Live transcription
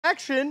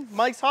action.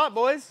 Mike's hot,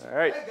 boys. All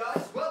right. Hey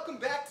guys, welcome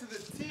back to the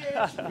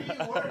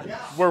THP workout.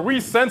 Where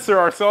we censor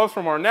ourselves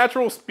from our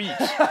natural speech.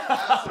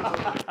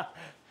 Absolutely.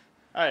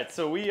 All right,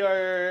 so we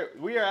are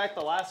at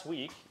the last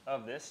week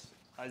of this.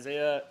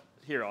 Isaiah,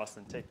 here,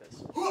 Austin, take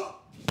this.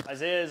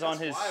 Isaiah is on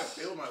his. Why I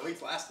failed my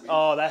weights last week.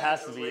 Oh, that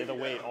has to be the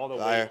weight, all the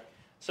Liar. weight.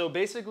 So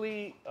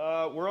basically,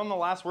 we're on the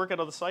last workout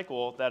of the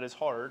cycle that is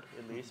hard,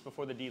 at least,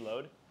 before the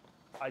deload.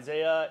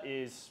 Isaiah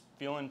is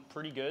feeling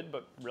pretty good,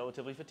 but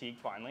relatively fatigued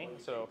finally. You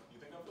So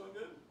think I'm feeling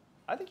good?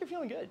 I think you're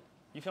feeling good.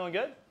 You feeling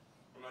good?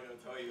 I'm not gonna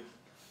tell you.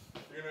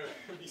 You're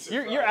gonna be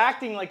surprised. You're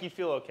acting like you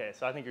feel okay,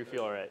 so I think you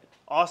feel all right.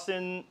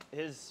 Austin,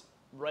 his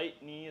right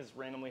knee is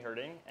randomly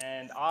hurting,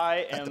 and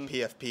I At am.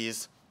 the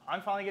PFPs.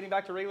 I'm finally getting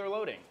back to regular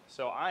loading.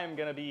 So I am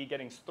gonna be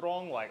getting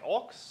strong like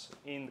ox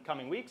in the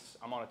coming weeks.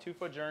 I'm on a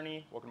 2-foot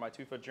journey, welcome to my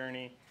 2-foot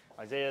journey.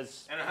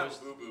 Isaiah's. And I have a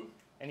boo-boo.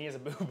 And he has a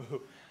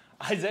boo-boo.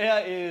 Isaiah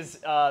is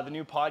the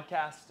new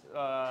podcast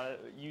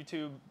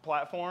YouTube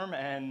platform,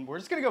 and we're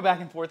just gonna go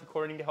back and forth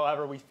according to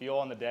however we feel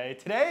on the day.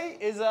 Today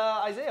is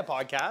Isaiah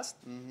podcast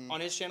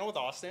on his channel with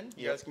Austin.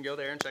 You guys can go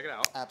there and check it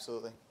out.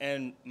 Absolutely.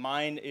 And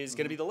mine is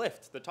gonna be the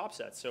lift, the top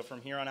sets. So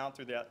from here on out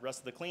through the rest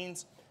of the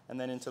cleans, and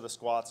then into the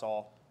squats,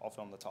 I'll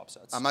film the top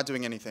sets. I'm not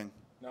doing anything.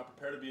 Now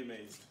prepare to be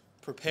amazed.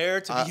 Prepare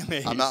to be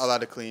amazed. I'm not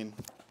allowed to clean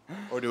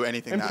or do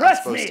anything that I'm Impress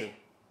supposed me! to.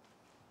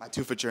 My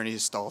 2-foot journey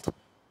is stalled.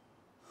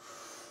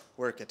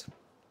 Work it.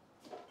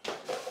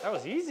 That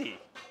was easy.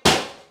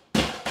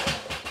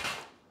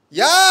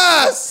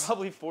 Yes!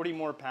 Probably 40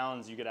 more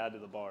pounds you could add to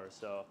the bar,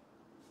 so.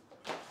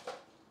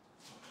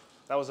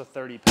 That was a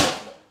 30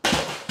 pound.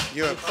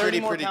 You're a 30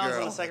 more pretty pounds on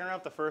girl. the second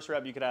rep. The first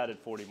rep, you could add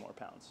 40 more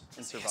pounds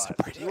and survive.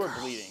 pretty You were girls.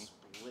 bleeding.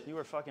 You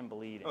were fucking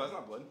bleeding. Oh, that's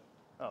not blood.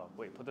 Oh,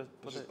 wait, put It's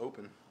the. just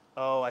open.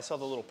 Oh, I saw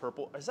the little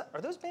purple.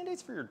 Are those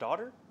Band-Aids for your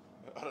daughter?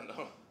 I don't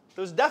know.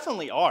 Those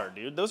definitely are,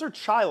 dude. Those are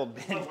child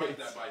My wife Band-Aids.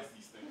 that buys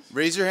these things.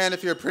 Raise your hand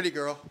if you're a pretty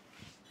girl.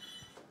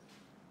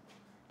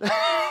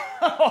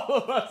 All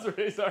of us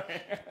raise our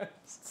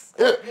hands.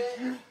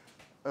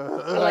 I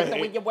like the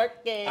way you work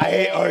it. I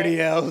hate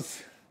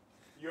RDLs.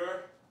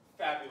 You're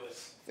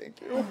fabulous. Thank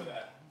Go you. for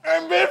that.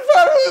 I've been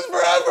fabulous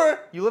forever.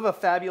 You live a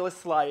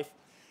fabulous life.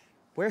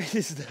 Where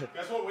is the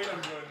Guess what weight I'm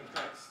doing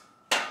next?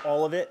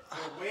 all of it?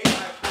 The weight I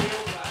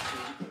failed last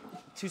week.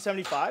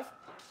 275?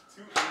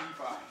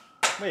 285.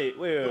 Wait.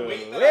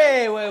 weight that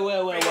I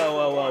Wait.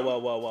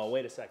 failed Whoa.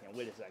 Wait a second.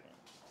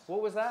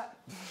 What was that?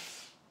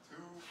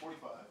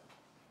 245.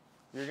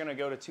 You're gonna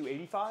go to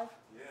 285?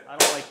 Yeah. I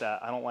don't like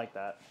that. I don't like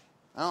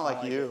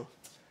like you.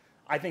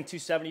 I think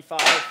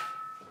 275,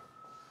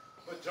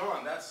 But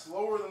John, that's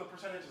slower than the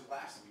percentages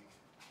last week.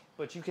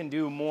 but you can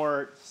do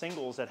more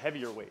singles at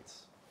heavier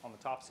weights on the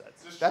top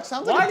sets. Just That trust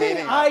sounds me. like Why a dating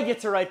didn't app. I get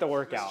to write the Just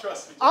workout?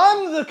 trust me.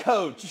 I'm the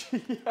coach.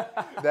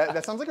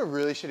 That sounds like a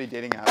really shitty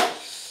dating app.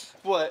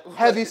 What?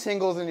 Heavy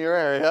singles in your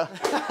area.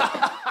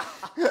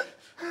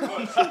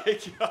 Oh my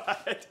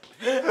god.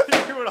 Did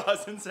you hear what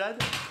Austin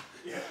said?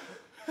 Yeah.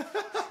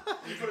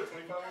 You put a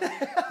 25 on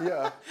me?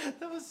 Yeah.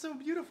 That was so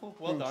beautiful.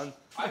 Well done.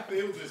 I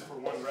failed this for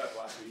 1 rep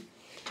last week.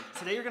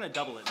 Today you're gonna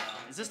double it now.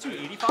 Is this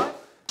 285?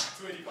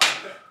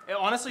 285.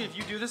 Honestly, if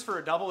you do this for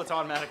a double, it's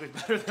automatically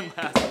better than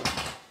last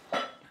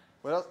week.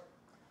 What else?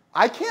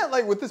 I can't,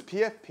 like, with this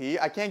PFP,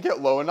 I can't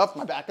get low enough.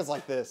 My back is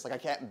like this. Like, I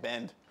can't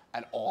bend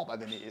at all by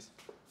the knees.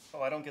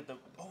 Oh, I don't get the.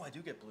 Oh, I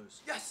do get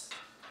blues. Yes.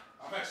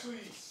 I'm actually.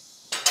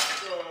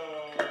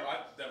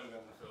 I'm definitely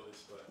gonna fail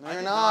this, but. No,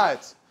 you're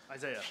not.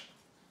 Isaiah,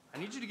 I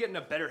need you to get in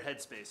a better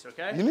headspace,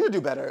 okay? You need to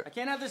do better. I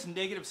can't have this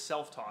negative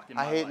self-talk in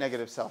my I hate life.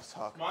 negative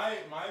self-talk. My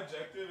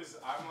objective is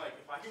I'm like,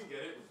 if I can get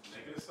it with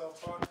negative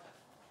self-talk,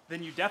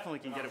 Then you definitely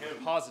can get it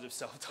with positive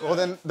self-talk. Well,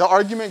 then the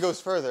argument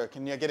goes further.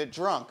 Can you get it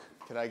drunk?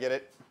 Can I get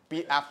it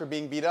beat after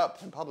being beat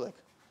up in public?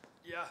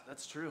 Yeah,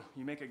 that's true.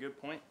 You make a good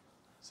point.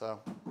 So,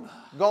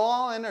 go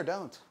all in or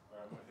don't.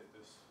 alright, I'm gonna hit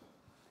this.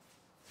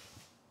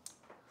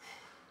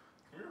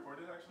 Can we record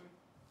this actually?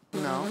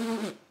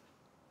 No.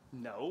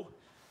 No.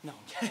 No,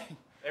 I'm kidding.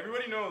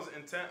 Everybody knows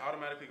intent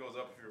automatically goes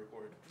up if you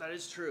record. That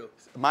is true.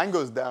 Mine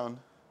goes down.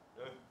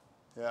 Really?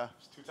 Yeah.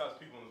 There's 2 types of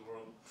people in this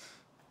world.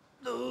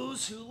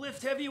 Those who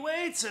lift heavy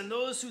weights and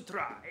those who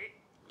try.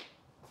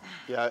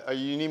 Yeah.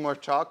 You need more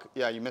chalk?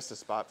 Yeah, you missed a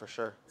spot for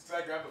sure. It's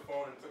 'cause I grabbed the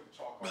phone and took the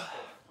chalk off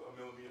a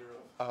millimeter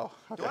of. Oh.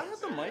 Do Okay. I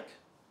have the mic?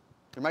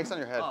 Your mic's on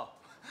your head. Oh.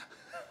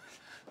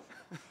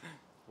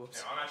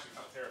 Whoops. Yeah, I'm actually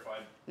kind of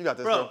terrified. You got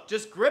this, Bro,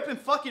 just grip and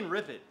fucking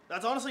rip it.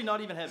 That's honestly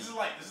not even heavy.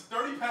 This is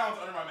 30 pounds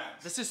under my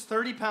max. This is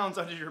 30 pounds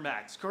under your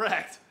max.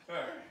 Correct.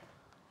 Alright.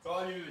 That's all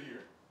I needed to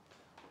hear.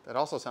 That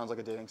also sounds like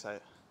a dating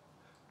site.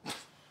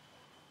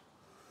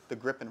 The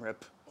grip and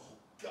rip. Oh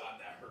god,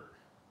 that hurt.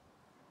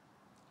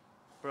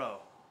 Bro,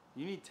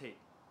 you need tape.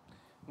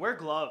 Wear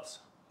gloves.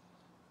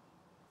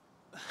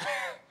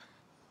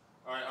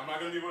 Alright, I'm not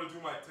gonna be able to do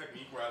my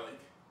technique where I like.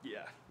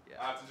 Yeah.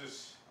 I have to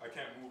just. I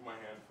can't move my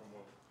hand from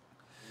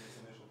in this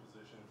initial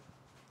position.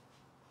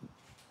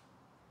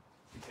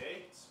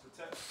 Okay, let's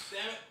protect.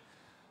 Damn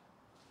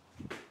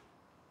it!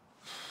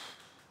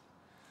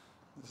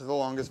 This is the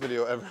longest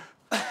video ever.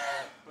 My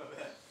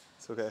bad.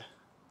 It's okay.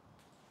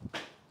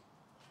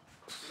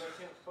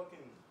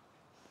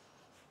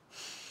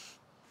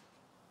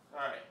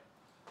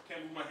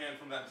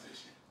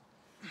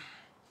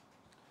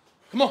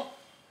 Come on.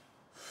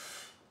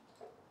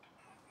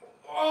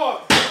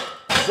 Oh!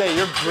 Zay,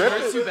 your grip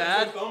Hurts is too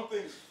bad. The thumb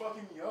thing's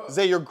fucking me up.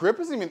 Zay, your grip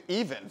isn't even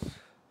even.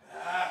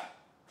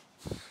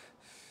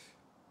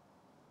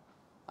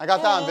 I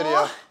got that on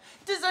video.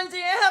 Does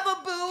Isaiah have a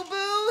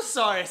boo-boo?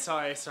 Sorry. I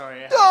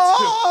had to.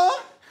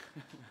 Aw.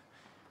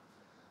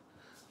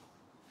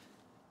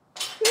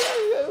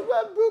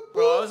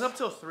 Bro, I was up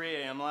till 3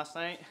 a.m. last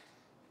night.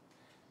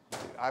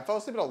 I fell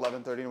asleep at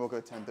 11:30 and woke up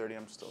at 10:30.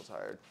 I'm still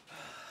tired.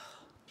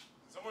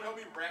 Someone help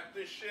me wrap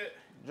this shit.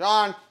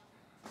 John,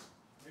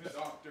 Need a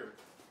doctor.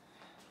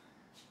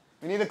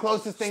 we need the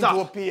closest thing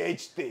Stop. to a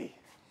PhD.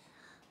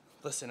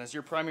 Listen, as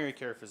your primary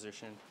care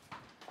physician,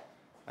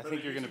 I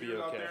think you're going to be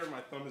Out okay. there,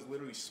 my thumb is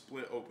literally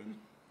split open.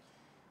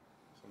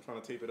 So I'm trying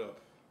to tape it up.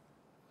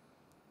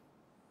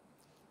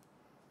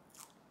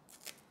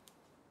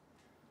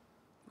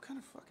 What kind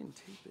of fucking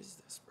tape is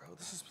this, bro?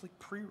 This is like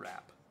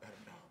pre-wrap. I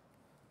don't know.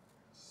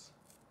 This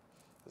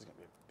is gonna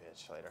be a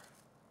bitch later.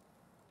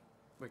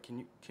 Wait,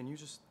 can you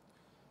just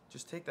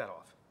take that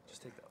off?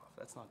 Just take that off.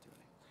 That's not doing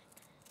anything.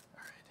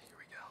 All right, here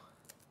we go.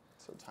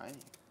 So tiny.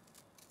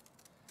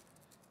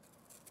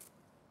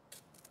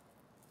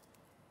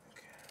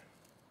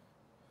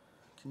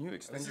 Can you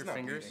extend This is your not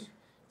fingers?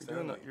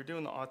 bleeding. You're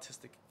doing the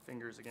autistic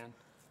fingers again.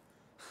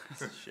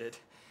 Shit.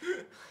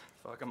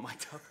 Fuck, I'm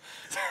mic'd up.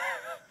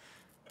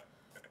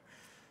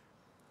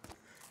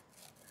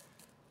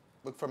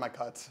 Look for my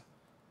cuts.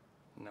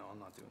 No, I'm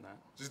not doing that.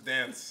 Just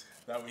dance.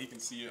 That way you can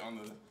see it on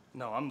the.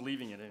 No, I'm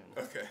leaving it in.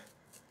 Okay.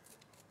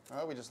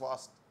 Oh, we just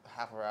lost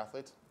half of our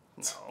athletes.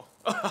 No.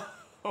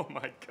 Oh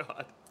my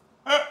god.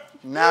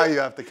 Now you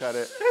have to cut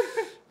it.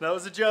 That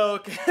was a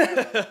joke.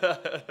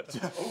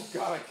 Oh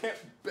god, I can't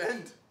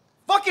bend.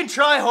 Fucking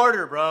try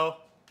harder, bro.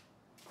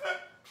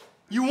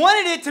 You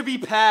wanted it to be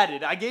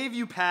padded. I gave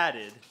you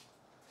padded.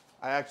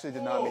 I actually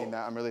did not mean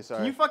that. I'm really Can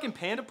sorry. you fucking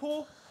panda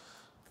pull?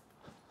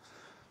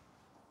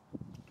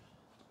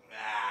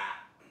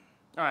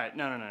 All right,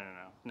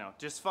 no.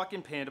 Just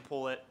fucking panda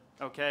pull it,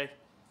 okay?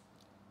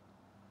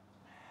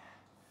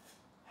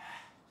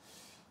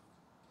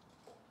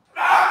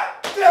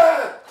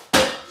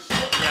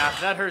 Yeah,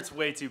 that hurts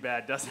way too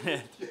bad, doesn't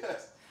it?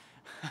 Yes.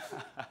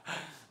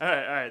 All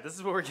right. This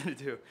is what we're gonna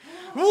do.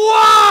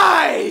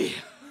 Why?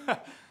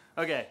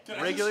 Okay, Can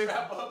I regular. just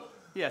strap up?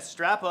 Yeah,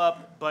 strap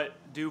up, but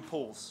do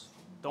pulls.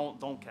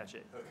 Don't catch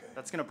it. Okay.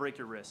 That's gonna break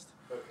your wrist.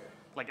 Okay.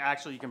 Like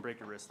actually, you can break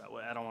your wrist that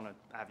way. I don't want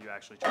to have you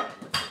actually try to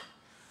lift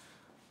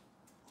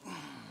it.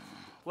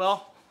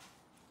 Well,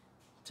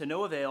 to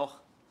no avail.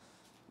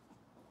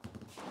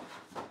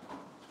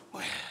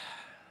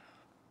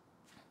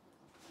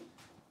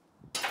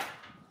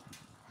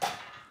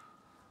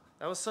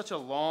 That was such a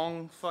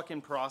long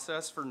fucking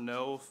process for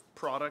no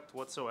product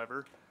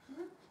whatsoever.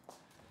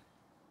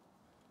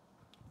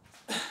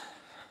 My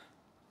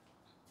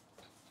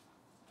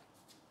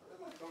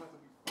thumb has to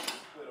be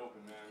split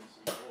open, man. This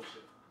is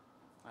bullshit.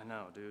 I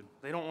know, dude.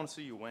 They don't want to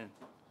see you win.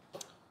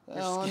 I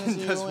Your wanna skin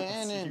see does you want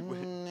to see you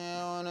winning. win.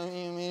 I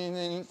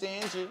wanna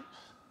see you.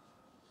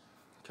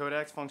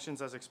 Codex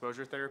functions as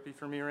exposure therapy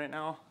for me right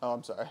now. Oh,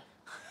 I'm sorry.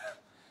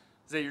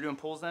 Zay, you're doing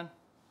pulls then?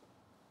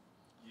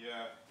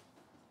 Yeah.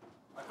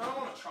 I kind of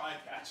want to try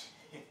catching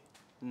it.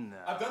 No.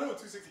 I've done it with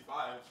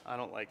 265. I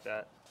don't like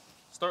that.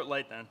 Start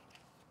light then.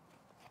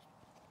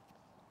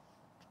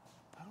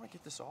 How do I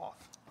get this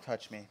off?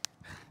 Touch me.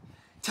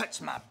 Touch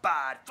my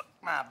body, fuck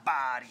my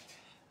body.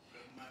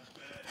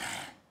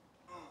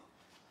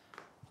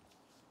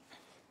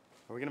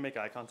 Are we gonna make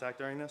eye contact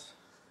during this?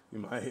 You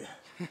might.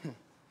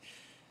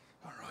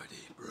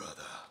 Alrighty,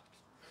 brother.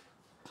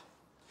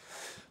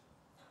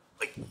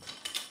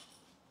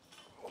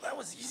 Well, that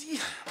was easy.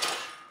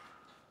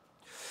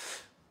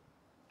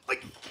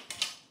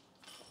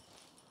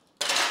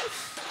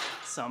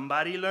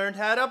 Somebody learned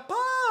how to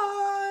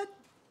putt.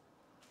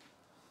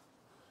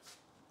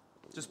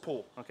 Just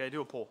pull, okay?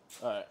 Do a pull.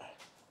 All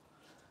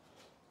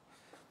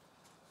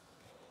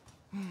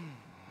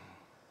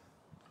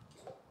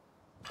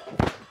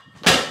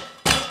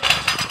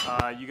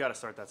right. You gotta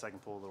start that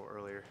second pull a little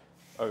earlier.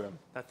 Okay.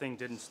 That thing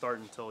didn't start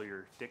until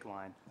your dick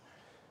line.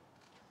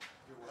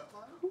 Your what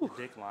line? Your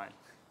dick line.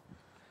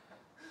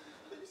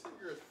 You said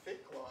you're a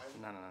thick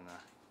line. No.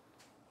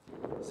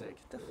 Say,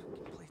 get the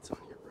fucking plates on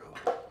here, bro.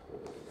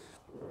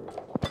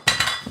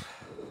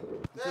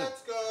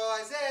 Let's go,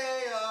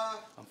 Isaiah.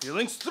 I'm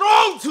feeling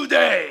strong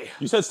today.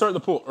 You said start the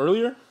pull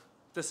earlier?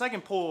 The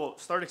second pull,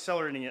 start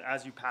accelerating it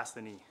as you pass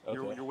the knee.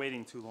 Okay. You're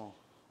waiting too long.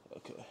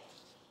 Okay.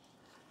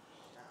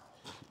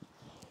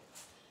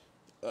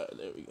 All right,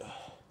 there we go.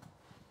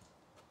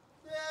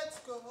 Let's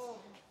go.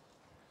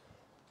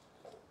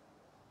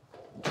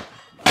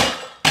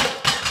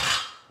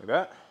 Like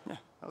that? Yeah,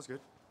 that was good.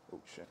 Oh,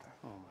 shit.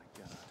 Oh my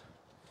god.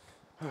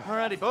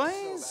 Alrighty,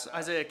 boys.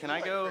 Isaiah, can I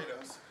go?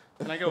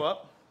 Can I go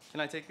up? Can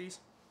I take these?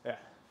 Yeah.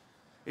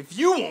 If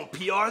you won't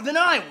PR, then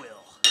I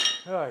will.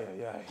 Oh,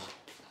 yeah.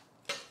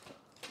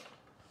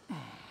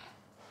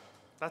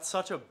 That's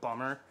such a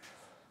bummer.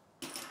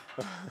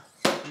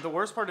 The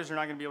worst part is you're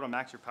not gonna be able to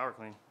max your power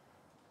clean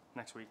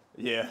next week.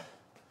 Yeah.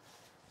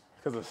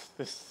 because of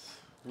this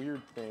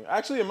weird thing.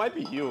 Actually, it might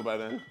be healed by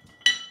then.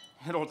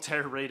 It'll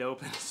tear right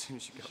open as soon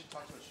as you go. You should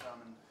talk to a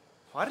shaman.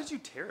 Why did you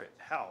tear it?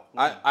 How?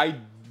 I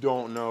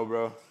don't know,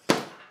 bro.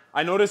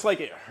 I noticed like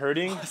it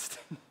hurting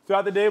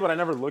throughout the day, but I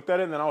never looked at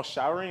it. And then I was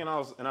showering and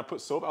I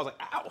put soap. I was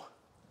like, ow.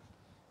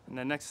 And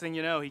the next thing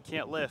you know, he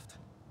can't lift.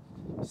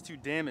 He's too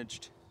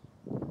damaged.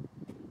 Look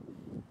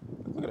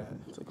at that.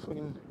 It's like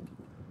fucking.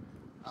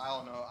 I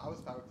don't know. I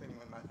was power cleaning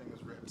when my thing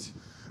was ripped.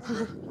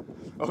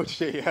 Oh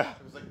shit, yeah.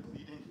 It was like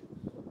bleeding.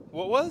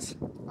 What was?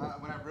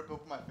 When I ripped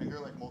open my finger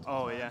like multiple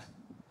Oh times. yeah.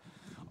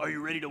 Are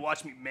you ready to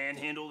watch me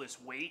manhandle this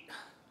weight? Yeah.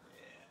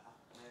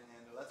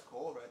 Manhandle. That's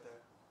Cole right there.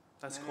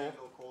 That's Cole.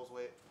 Manhandle Cole's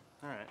weight.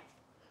 All right.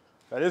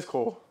 That is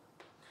cool.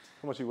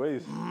 How much he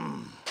weighs?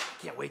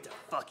 Can't wait to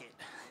fuck it.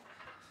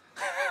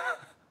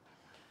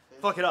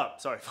 Fuck it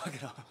up. Sorry, fuck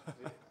it up. I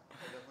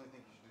definitely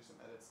think you should do some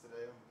edits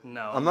today.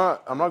 No. I'm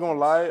not gonna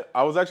lie.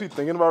 I was actually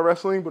thinking about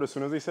wrestling, but as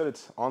soon as they said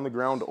it's on the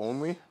ground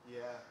only, Yeah.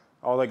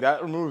 I was like,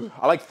 that removes.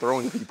 I like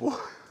throwing people.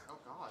 Oh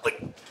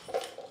god.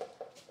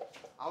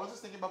 I was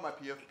just thinking about my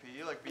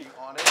PFP, like being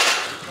on it.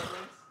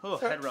 Oh,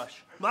 head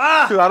rush.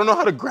 Ah! Because I don't know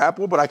how to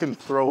grapple, but I can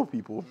throw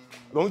people.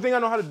 The only thing I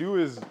know how to do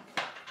is,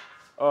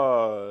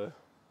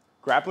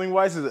 grappling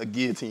wise, is a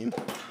guillotine,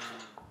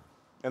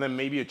 and then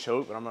maybe a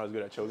choke. But I'm not as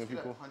good at choking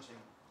people. Punching.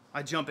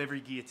 I jump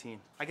every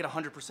guillotine. I get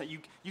 100%.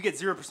 You get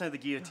 0% of the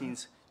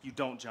guillotines. You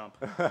don't jump.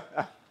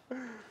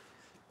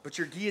 But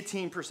your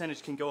guillotine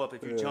percentage can go up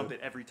if you jump it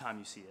every time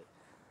you see it.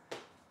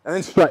 And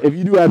then if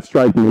you do add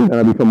striking, then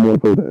I become more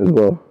potent as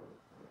well.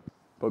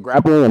 But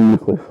grappling, I'm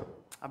useless.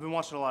 I've been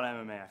watching a lot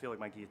of MMA. I feel like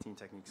my guillotine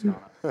technique's gone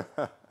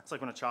up. It's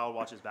like when a child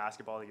watches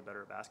basketball, they get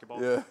better at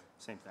basketball. Yeah.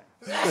 Same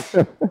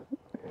thing.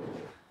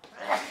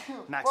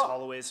 Max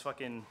Holloway's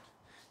fucking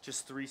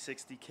just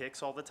 360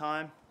 kicks all the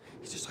time.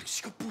 He's just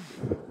like, boom.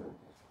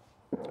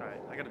 All right,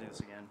 I gotta do this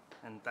again.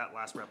 And that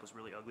last rep was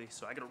really ugly,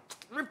 so I gotta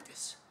rip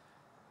this.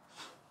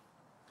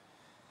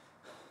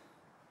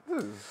 I'm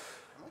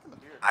liking the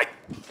beard.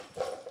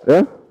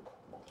 Yeah?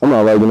 I'm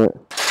not liking it.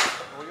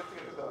 Well, you have to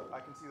get the, I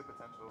can see the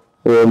potential.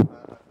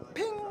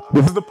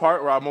 This is the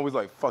part where I'm always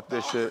like, fuck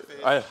this shit.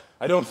 I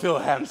don't feel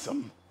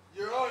handsome.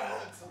 You're all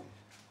handsome.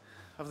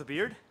 Of the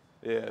beard?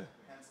 Yeah. Handsome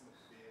with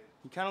the beard.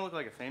 You kind of look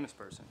like a famous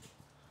person.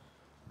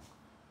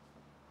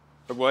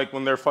 Like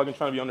when they're fucking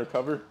trying to be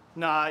undercover.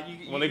 Nah,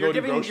 When they go to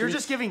you're groceries?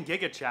 just giving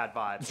Giga Chad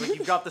vibes. Like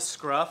you've got the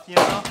scruff, you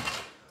know?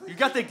 You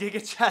got the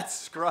Giga Chad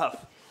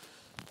scruff.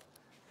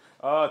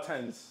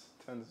 Tens.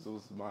 Tens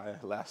was my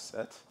last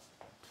set.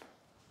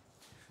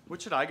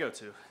 What should I go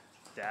to,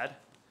 Dad?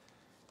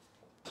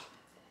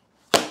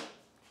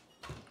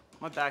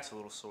 My back's a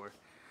little sore.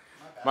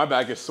 My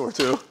back is sore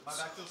too. My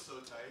back feels so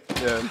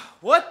tight. Yeah.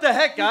 What the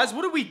heck, guys?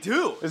 What did we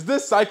do? It's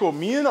this cycle.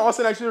 Me and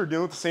Austin actually are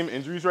dealing with the same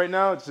injuries right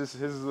now. It's just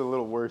his is a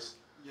little worse.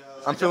 Yeah,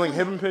 I'm feeling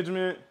hip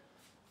impingement,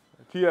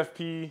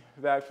 PFP,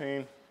 back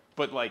pain,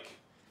 but like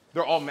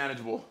they're all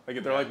manageable.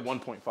 Like they're like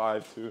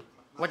 1.5 too.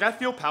 Like I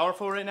feel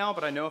powerful right now,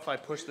 but I know if I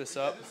push this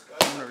up,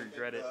 I'm gonna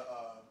regret it.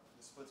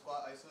 The split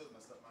squat ISOs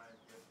messed up my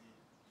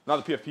PFP.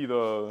 Not the PFP,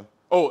 the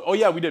oh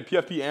yeah, we did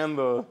PFP and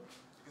the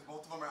Because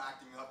both of them are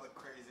acting up like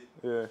crazy.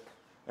 yeah,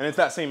 and it's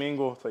that same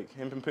angle. It's like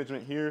hip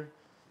impingement here,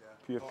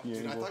 Yeah. PFP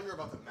Dude, I angle. thought you were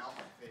about to mount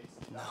my face.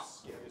 That was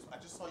scary. I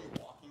just saw you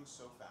walking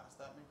so fast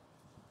at me.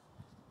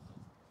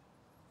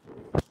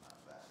 Not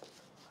bad.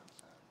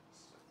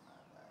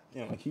 Not bad.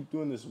 Damn, I keep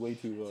doing this way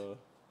too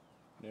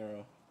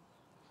narrow.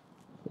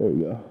 There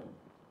we go.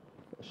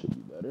 That should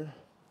be better.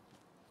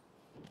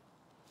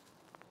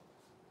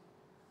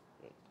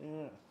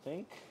 Yeah, I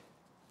think.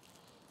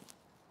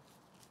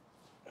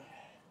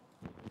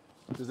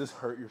 Does this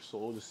hurt your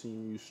soul just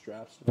seeing you use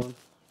straps one?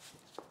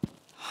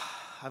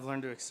 I've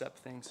learned to accept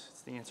things.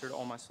 It's the answer to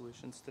all my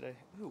solutions today.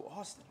 Ooh,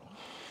 Austin.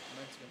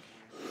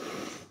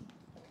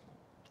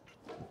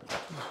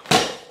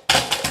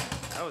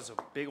 That was a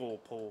big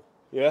old pull.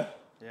 Yeah?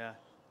 Yeah.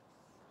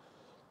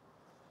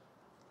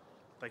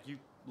 Like you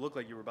looked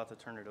like you were about to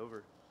turn it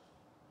over.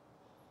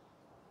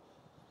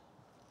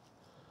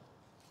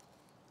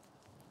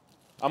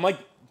 I'm like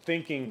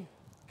thinking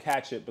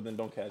catch it, but then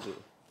don't catch it.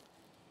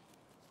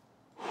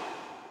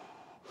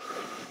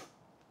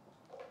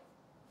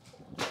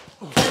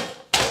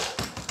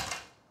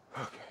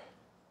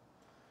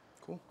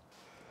 Cool.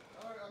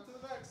 Alright, on to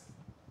the next.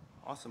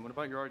 Awesome. What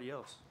about your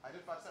RDLs? I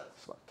did 5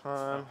 sets. Slap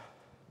time.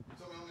 You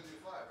told me only to do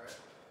 5, right?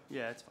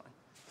 Yeah, it's fine.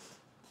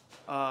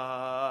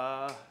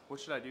 What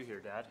should I do here,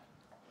 Dad?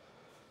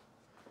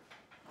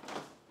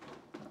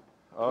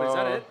 Wait, is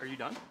that it? Are you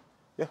done?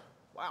 Yeah.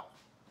 Wow.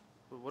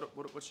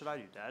 What should I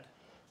do, Dad?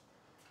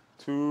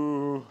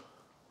 Two.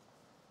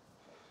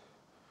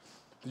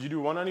 Did you do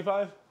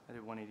 195? I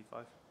did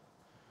 185.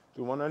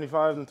 Do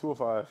 195 and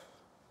 205.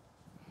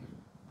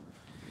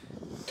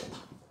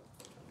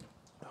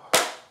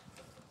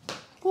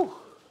 Whew.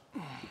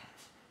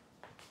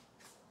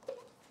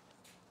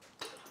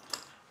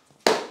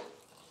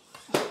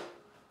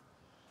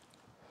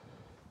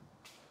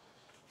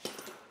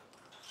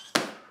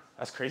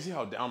 That's crazy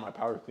how down my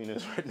power clean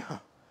is right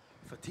now.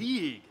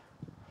 Fatigue.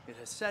 It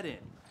has set in.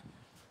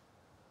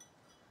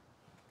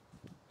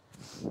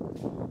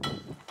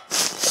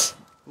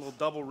 little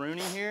double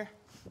Rooney here.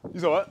 You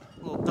saw what?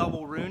 A little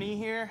double Rooney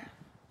here.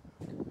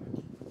 John,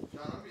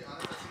 I'm gonna be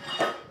honest, I think I need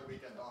to take the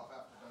weekend off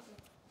after dunking.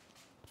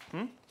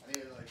 I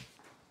need to like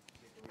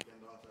take the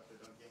weekend off after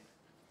dunking.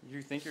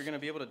 You think you're gonna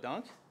be able to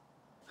dunk?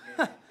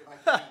 Maybe, if I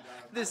can dunk.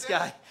 This I guy,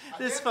 can't- I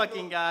this can't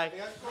fucking go- guy. I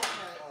think I have to go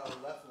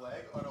with my left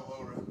leg on a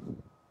low rope.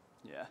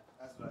 Yeah.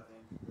 That's what I think.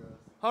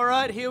 All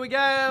right, here we go.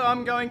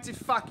 I'm going to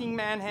fucking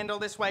manhandle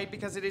this weight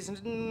because it is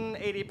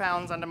 80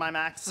 pounds under my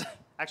max.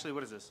 Actually,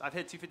 what is this? I've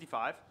hit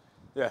 255.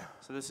 Yeah.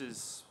 So this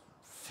is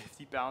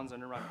 50 pounds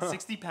under my,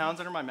 60 pounds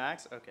under my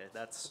max? Okay,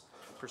 that's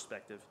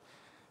perspective.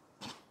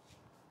 I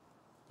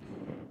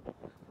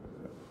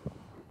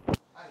hate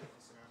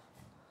this now.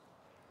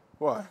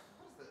 What? What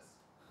is this?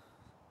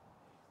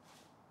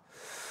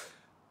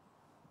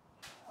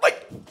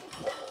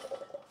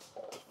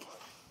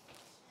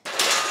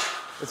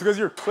 It's because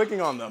you're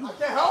clicking on them. I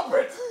can't help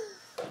it.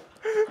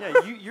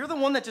 Yeah, you're the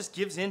one that just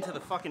gives in to the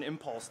fucking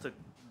impulse to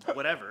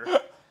whatever.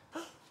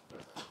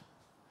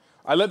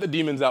 I let the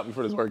demons out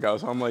before this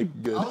workout, so I'm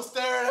like good. I was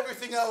staring at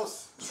everything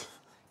else.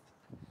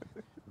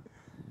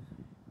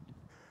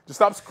 Just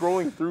stop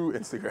scrolling through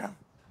Instagram.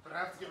 But I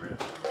have to get rid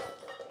of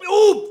it.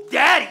 Ooh,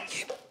 daddy!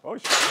 Oh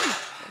shit.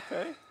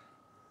 Okay.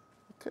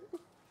 Okay.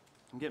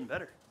 I'm getting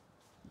better.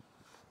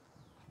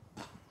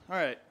 All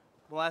right,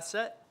 last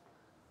set.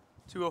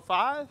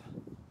 205.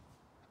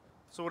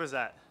 So what is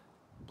that?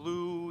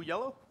 Blue,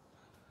 yellow?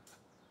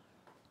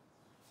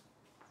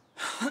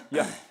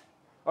 Yeah.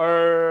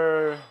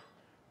 Or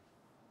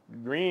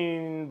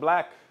green,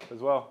 black as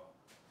well.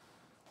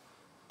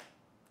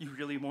 You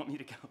really want me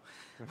to go?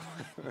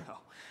 No,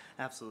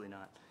 absolutely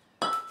not.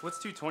 What's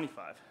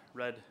 225?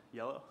 Red,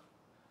 yellow?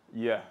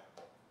 Yeah.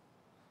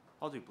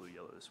 I'll do blue,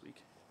 yellow this week.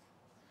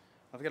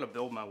 I've got to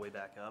build my way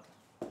back up.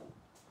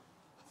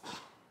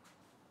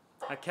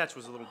 That catch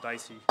was a little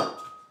dicey.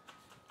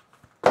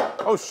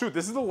 Oh shoot,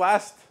 this is the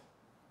last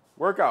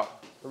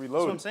workout. The That's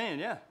reload. what I'm saying,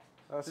 yeah.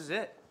 This is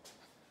it.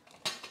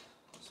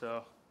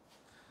 So.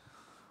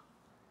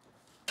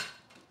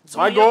 It's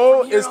My only up goal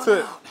from here is on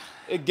to out.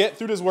 get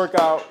through this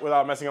workout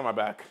without messing up my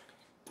back.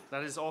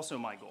 That is also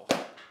my goal,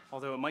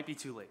 although it might be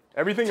too late.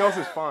 Everything else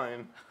is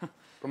fine,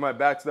 but my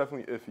back's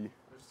definitely iffy.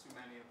 There's too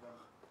many of them.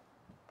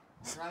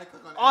 I'm trying to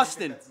click on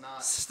Austin, anything that's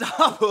not.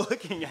 stop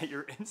looking at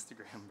your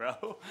Instagram,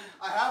 bro.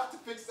 I have to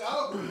fix the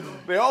algorithm.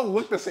 They all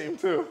look the same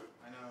too.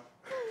 I know.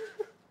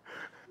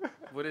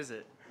 What is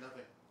it?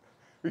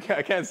 Nothing.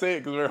 I can't say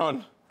it because we're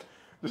on.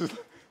 Just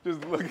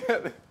look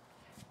at it.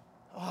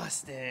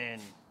 Austin.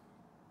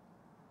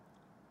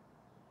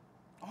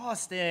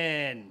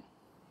 Austin.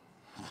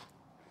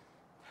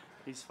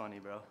 He's funny,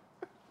 bro.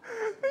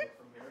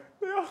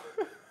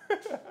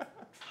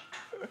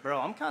 Bro,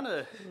 I'm kind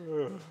of.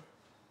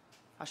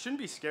 I shouldn't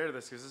be scared of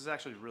this because this is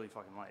actually really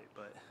fucking light,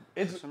 but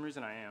for some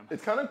reason I am.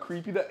 It's kind of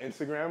creepy that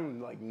Instagram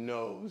like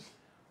knows.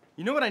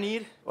 You know what I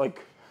need?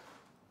 Like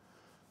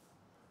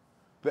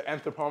the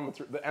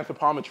anthropometry.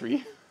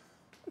 Alright,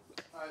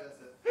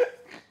 that's it.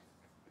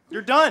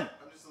 You're done.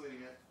 I'm just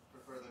deleting it for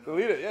further notice.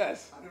 Delete it,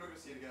 yes. I'm never gonna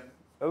see it again.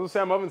 That's what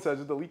Sam Oven says,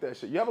 just delete that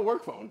shit. You have a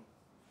work phone.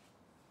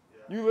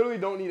 Yeah. You literally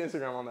don't need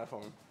Instagram on that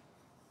phone.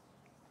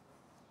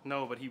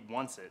 No, but he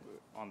wants it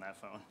on that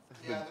phone.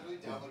 Yeah, I literally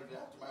downloaded it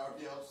after my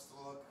RPL just to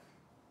look.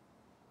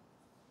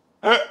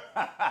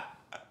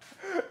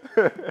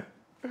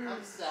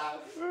 I'm sad.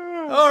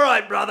 All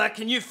right, brother,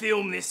 can you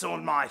film this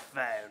on my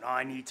phone?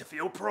 I need to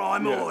feel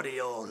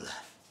primordial.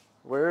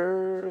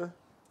 Where?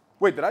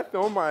 Wait, did I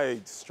film my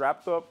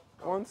strapped up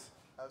once?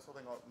 I was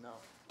holding up. No.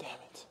 Damn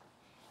it.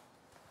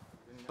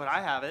 But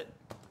I have it.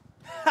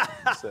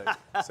 Sick,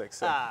 sick,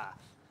 sick.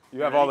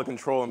 You have all the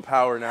control and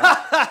power now.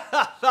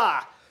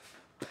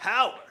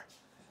 Power.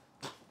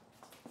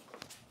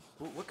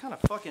 What kind of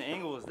fucking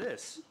angle is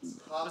this?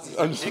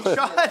 I'm just Big like-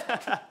 shot?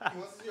 He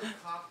wants to see your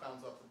cock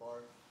bounce off the bar.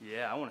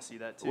 Yeah, I want to see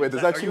that too. Wait, Is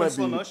this that- actually are you in might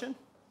slow be- motion?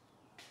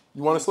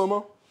 You want a slow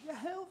mo? Yeah,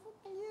 hell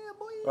yeah,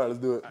 boy. All right, let's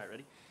do it. All right,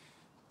 ready?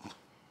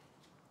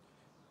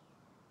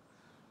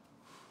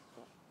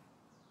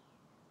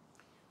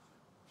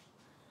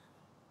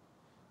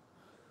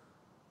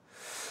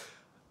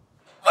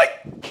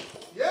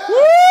 Yeah!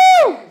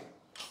 Woo!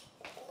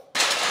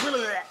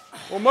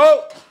 One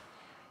more.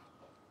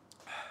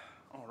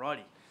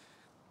 Alrighty.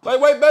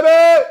 Lightweight, baby!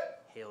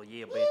 Hell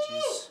yeah,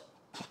 bitches.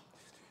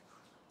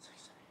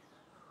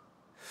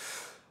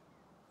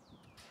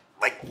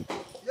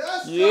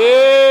 Yes!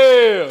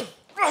 Yeah!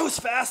 I was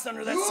fast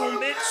under that son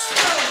of a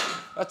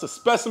bitch. That's a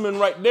specimen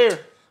right there.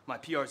 My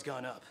PR's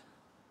gone up.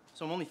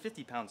 So I'm only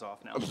 50 pounds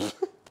off now.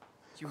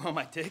 You want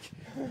my dick?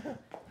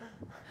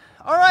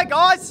 All right,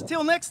 guys.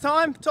 Till next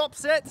time. Top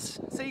sets.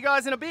 See you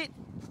guys in a bit.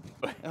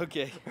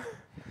 Okay.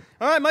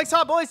 All right, mic's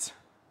hot, boys.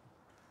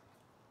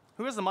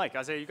 Who has the mic?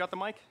 Isaiah, you got the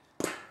mic?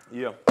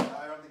 Yeah.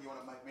 I don't think you want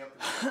to mic me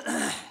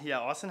up. Yeah,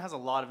 Austin has a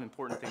lot of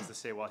important things to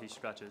say while he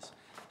stretches.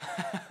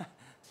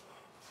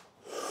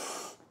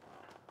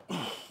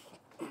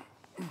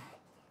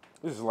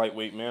 This is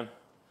lightweight, man.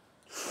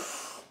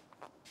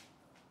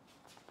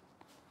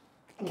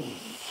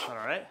 All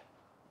right.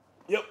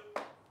 Yep.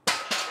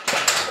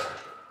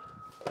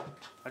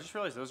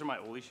 realized those are my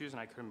Oli shoes, and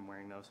I could have been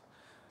wearing those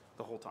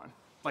the whole time,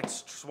 like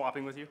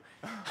swapping with you.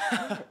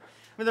 I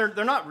mean,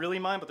 they're not really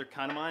mine, but they're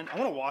kind of mine. I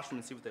want to wash them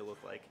and see what they look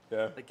like.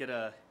 Yeah. Like get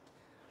a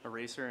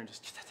eraser and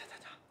just.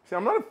 See,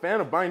 I'm not a fan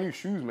of buying new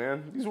shoes,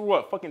 man. These were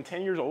what, fucking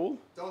 10 years old?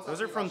 Don't Those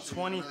talk are from about shoes,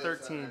 I'm really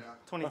upset 2013. right now.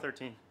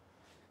 2013.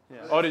 Yeah.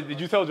 Oh, did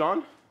you tell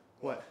John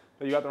What?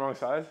 that you got the wrong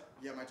size?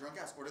 Yeah, my drunk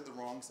ass ordered the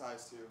wrong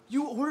size too.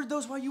 You ordered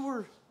those while you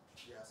were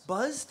Yes.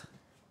 buzzed?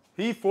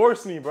 He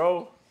forced me,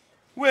 bro.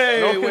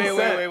 Wait, No wait,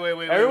 consent.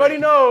 wait. Everybody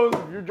knows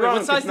you're drunk.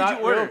 what size it's did not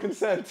you order? real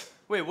consent.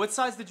 Wait, what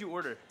size did you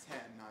order? 10,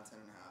 not 10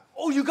 and a half.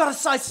 Oh, you got a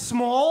size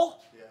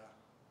small? Yeah.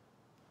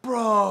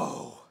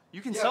 Bro.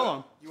 You can Yeah, sell but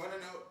them. You want to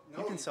know? No,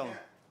 You can sell them.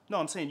 can't. No,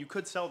 I'm saying you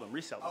could sell them,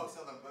 resell them. Oh,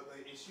 sell them. But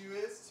the issue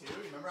is, too,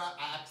 remember I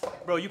asked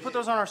like, Bro, you put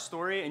those on our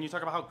story and you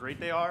talk about how great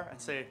they are and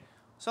say,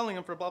 selling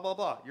them for blah, blah,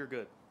 blah. You're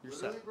good. You're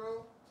Literally, set.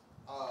 bro,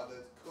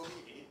 the Kobe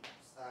 8,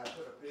 I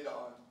put a bid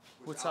on.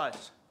 What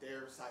size?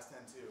 They're size 10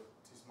 too.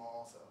 Too small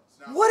also.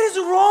 So now What is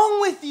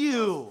wrong with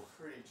you?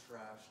 pretty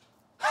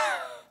trashed.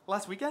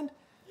 Last weekend?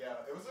 Yeah,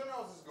 it was when I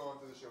was just going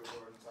through the show with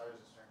Jordan, so I was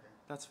just drinking.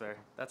 That's fair.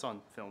 That's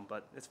on film,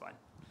 but it's fine.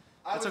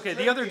 I It's was okay.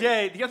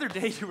 drinking. The other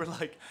day you were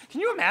like, can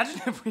you imagine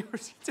if we were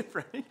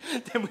schizophrenic?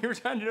 Then we were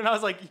trying to do it and I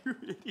was like, you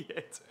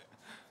idiot.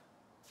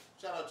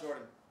 Shout out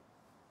Jordan.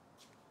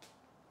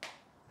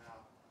 Now,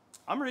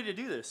 I'm ready to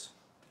do this.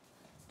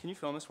 Can you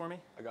film this for me?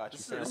 I got you,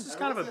 This fam. is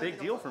kind of a everyone said big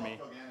think deal about for me.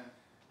 Koganen.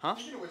 Huh?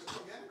 Speaking of which,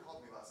 Koganen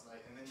called me last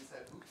night, and then he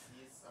said,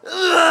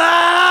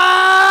 oopsies.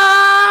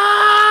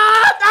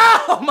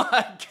 Oh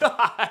my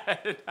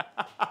god!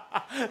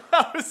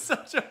 That was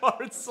such a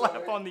hard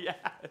slap on the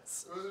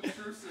ass. It was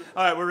intrusive.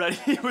 All right, we're ready.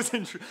 It was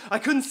I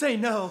couldn't say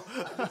no.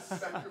 I just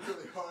smacked you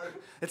really hard.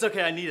 It's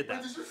okay. I needed Wait,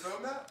 that. did you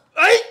film that?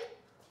 Hey!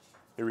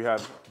 Here we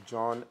have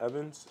John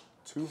Evans,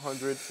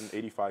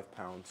 285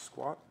 pound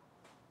squat.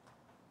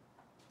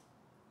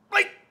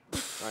 Wait!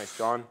 Nice,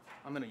 John.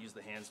 I'm gonna use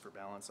the hands for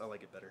balance. I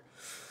like it better.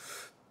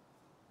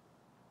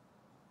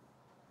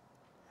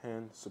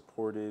 Hand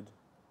supported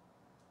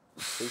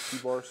safety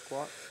bar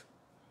squat.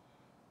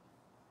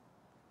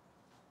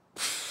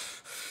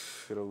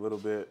 Get a little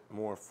bit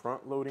more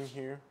front loading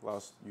here.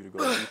 Allows you to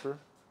go deeper.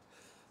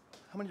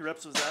 How many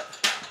reps was that?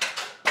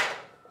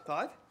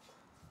 5?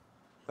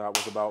 That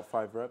was about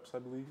 5 reps, I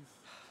believe.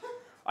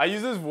 I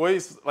use this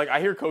voice, like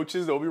I hear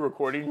coaches, they'll be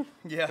recording.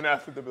 Yeah. And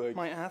after they'll be like,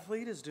 My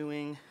athlete is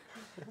doing.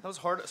 That was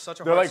hard. Such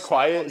a they're hard like slap on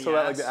quiet the so that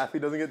like ass. the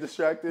athlete doesn't get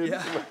distracted. Yeah.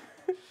 I think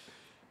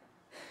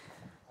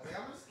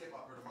I'm gonna skip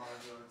upper tomorrow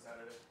and do it on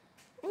Saturday.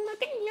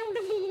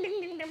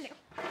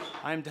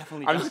 I'm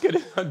definitely. I'm just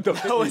kidding. That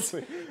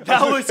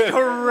was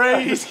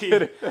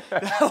crazy.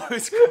 That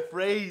was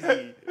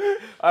crazy.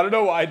 I don't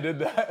know why I did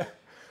that.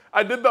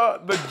 I did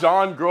the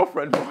John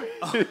girlfriend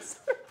voice.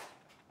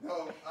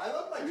 No, I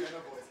love my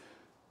Jenna voice.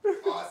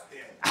 Austin.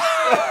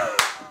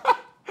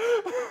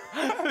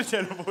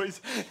 Jenna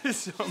voice is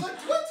so. He's like,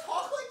 do I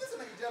talk like this? I'm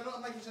like, Jenna,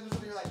 I'm like, Jenna's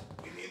over here like,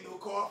 we need no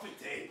coffee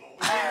table.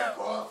 We need a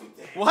coffee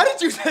table. Why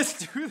did you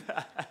just do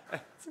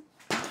that?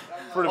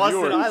 For the Austin,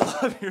 viewers. I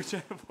love your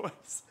Jenna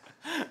voice.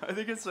 I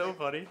think it's so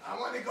funny. I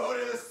want to go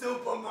to the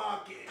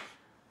supermarket.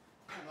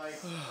 I'm like,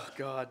 Oh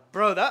God,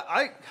 bro, that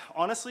I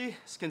honestly,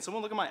 can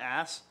someone look at my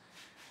ass?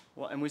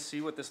 Well, and we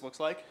see what this looks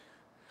like.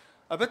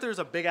 I bet there's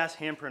a big ass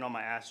handprint on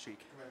my ass cheek.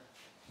 come here.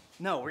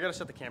 No, we gotta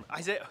set the camera.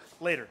 Isaiah,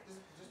 later.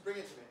 Just bring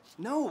it to me.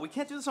 No, we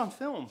can't do this on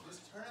film.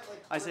 Just turn it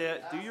like. Isaiah,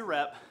 toward do the your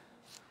ass.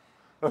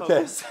 rep. Okay.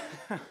 Focus.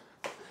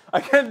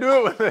 I can't do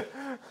it with it.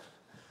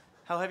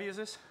 How heavy is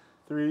this?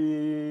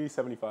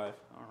 375.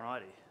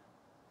 Alrighty.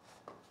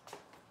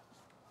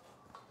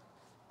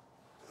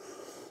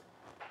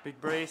 Big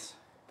brace.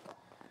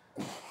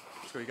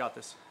 Let's go, you got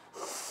this.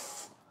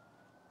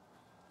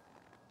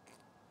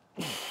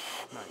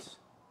 Nice.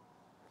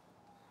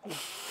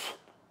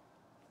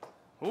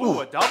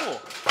 Ooh, a double.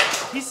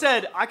 He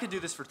said I could do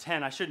this for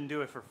 10. I shouldn't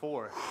do it for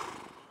 4.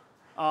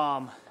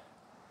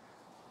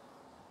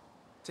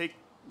 Take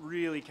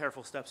really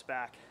careful steps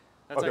back.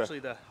 That's Okay. actually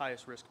the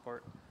highest risk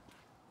part.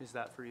 Is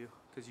that for you?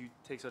 Because you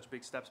take such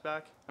big steps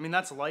back. I mean,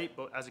 that's light,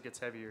 but as it gets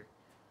heavier.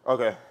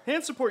 Okay.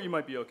 Hand support, you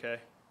might be okay.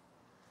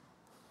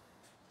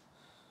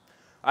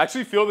 I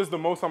actually feel this the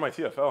most on my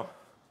TFL.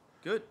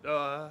 Good.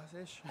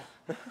 Ish.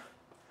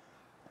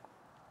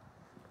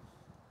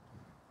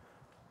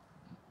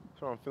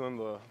 So I'm feeling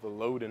the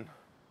loading.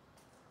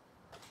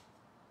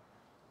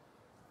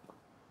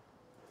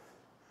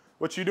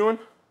 What you doing?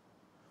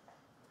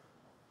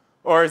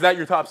 Or is that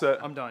your top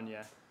set? I'm done,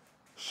 yeah.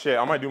 Shit,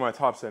 I might do my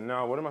top set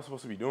now. What am I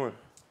supposed to be doing?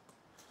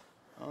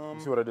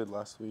 Let's see what I did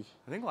last week.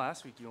 I think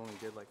last week you only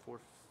did like 4.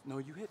 No,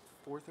 you hit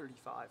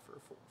 435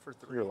 for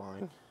 3. You're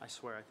lying. I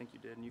swear, I think you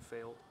did, and you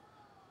failed.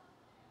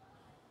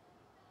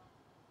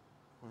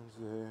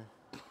 Wednesday.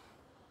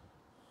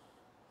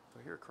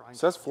 I hear a crying. It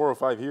says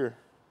 405 here.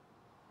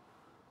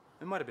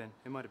 It might have been.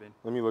 It might have been.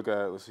 Let me look at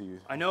it. Let's see.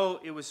 I know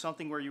it was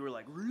something where you were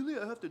like, really?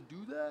 I have to do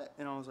that?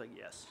 And I was like,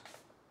 yes,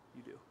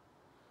 you do.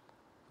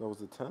 That was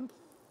the 10th?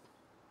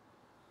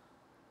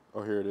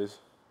 Oh, here it is.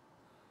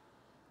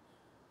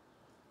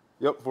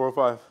 Yep,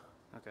 405.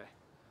 Okay.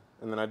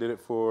 And then I did it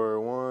for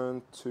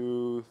 1,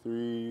 2,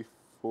 3,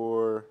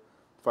 4,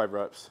 5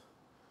 reps.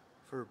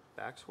 For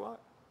back squat?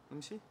 Let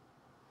me see.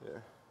 Yeah.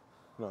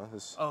 No,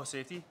 this. Oh,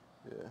 safety?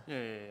 Yeah.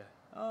 Yeah.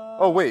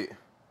 Oh, wait.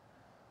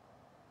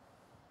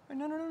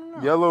 No.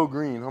 Yellow,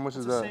 green. How much is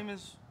It's the that? same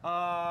as,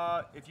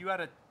 if you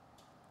had a,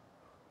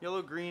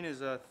 yellow, green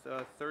is a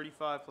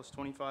 35 plus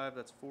 25,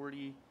 that's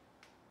 40,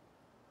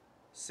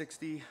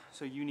 60.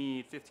 So you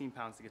need 15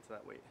 pounds to get to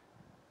that weight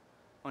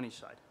on each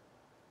side.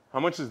 How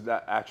much is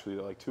that actually?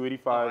 Like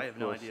 285? I have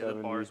no idea. The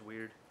bar is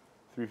weird.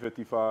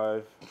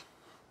 355.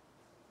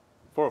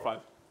 405.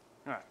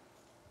 All right.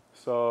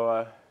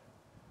 So,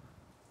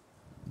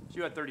 If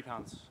you had 30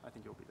 pounds, I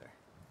think you'll be there.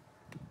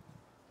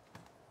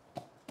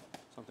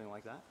 Something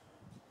like that.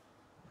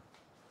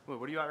 Wait,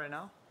 what are you at right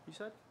now, you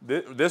said?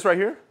 this right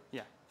here?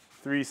 Yeah.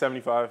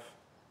 375.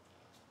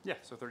 Yeah,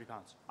 so 30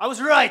 pounds. I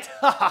was right!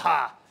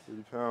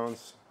 30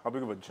 pounds. How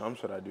big of a jump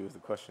should I do is the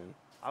question.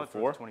 I would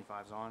Four? put the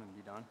 25s on and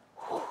be done.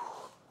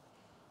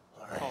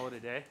 Call it a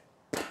day.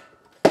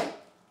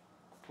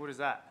 What is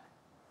that?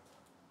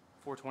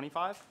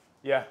 425?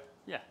 Yeah.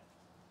 Yeah,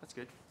 that's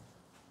good.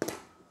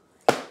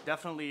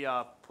 Definitely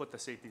put the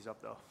safeties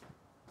up though,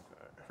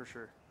 for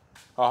sure.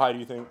 How high do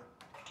you think?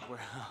 We're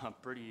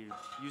pretty,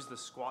 use the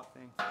squat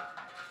thing.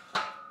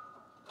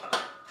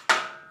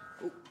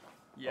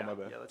 Yeah, my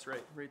bad. yeah, that's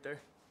right there.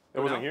 It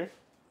wasn't down. here?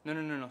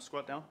 No,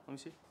 squat down, let me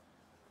see.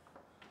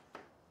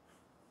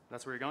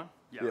 That's where you're going?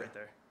 Yeah, Yeah.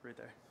 right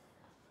there.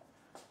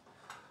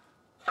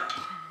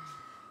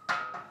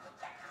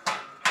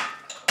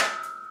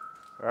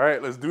 All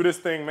right, let's do this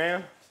thing,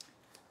 man.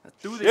 Let's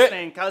do Shit. this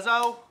thing,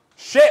 cuzzo.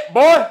 Shit,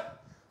 boy.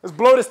 Let's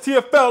blow this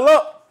TFL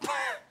up.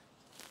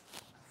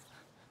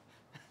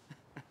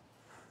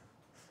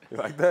 You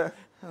like that?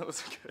 That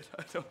was good.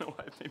 I don't know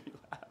why it made me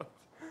laugh.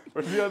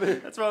 Where's the other?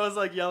 That's why I was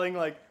like yelling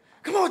like,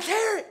 come on,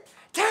 tear it!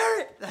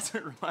 That's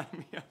what it reminded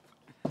me of.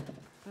 I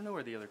don't know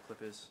where the other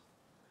clip is.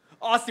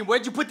 Austin,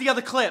 where'd you put the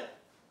other clip?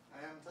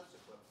 I haven't touched the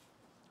clip.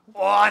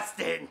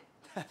 Austin!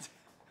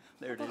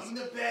 There it is. On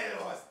the bed,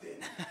 Austin.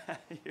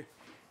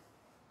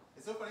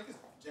 It's so funny because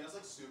Jenna's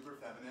like super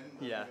feminine.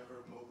 Like, Yeah. we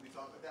never remotely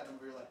talk like that,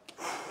 and we were like,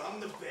 on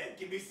the bed,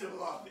 give me some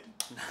loving.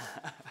 I'm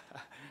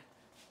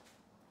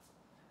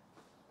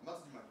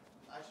about to do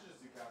I should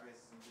just do calf raises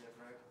and dip,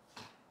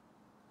 right?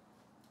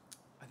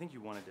 I think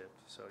you want to dip,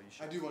 so you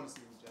should. I do want to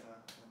see Jenna.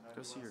 And I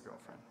Go do see wanna your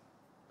girlfriend.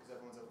 Because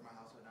everyone's over my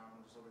house right now, and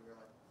I'm just over here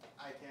like,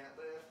 I can't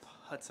live.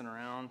 Putzing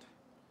around.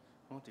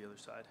 I want the other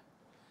side.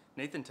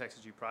 Nathan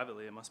texted you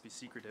privately. It must be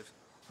secretive.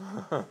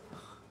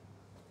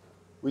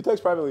 We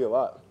text privately a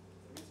lot.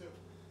 Me too.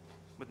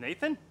 With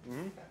Nathan?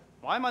 Mm-hmm.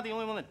 Why am I the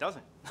only one that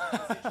doesn't? Has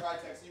he tried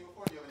texting you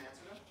before? Do you have an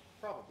answer to him?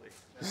 Probably.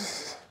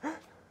 That's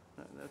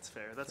That's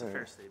fair. That's a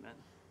fair statement.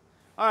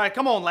 All right,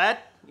 come on, lad.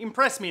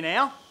 Impress me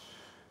now.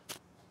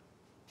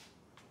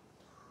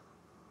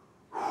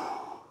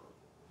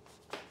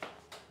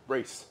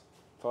 Brace.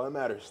 That's all that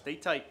matters. Stay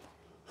tight.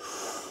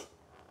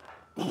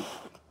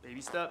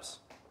 Baby steps.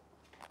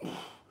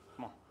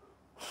 Come on.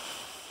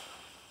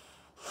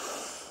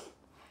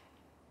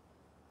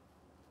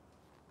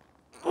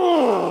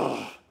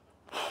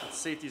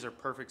 Safeties are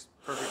perfect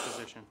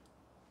position.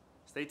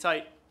 Stay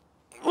tight.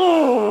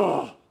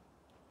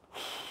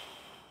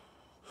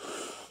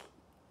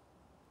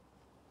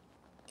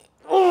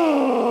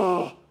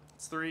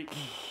 It's 3.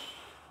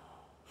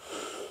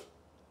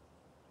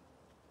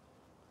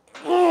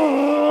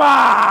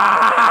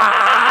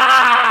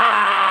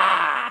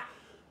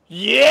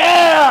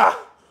 Yeah!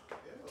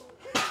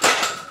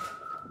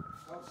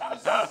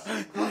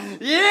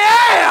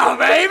 Yeah,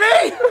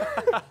 baby!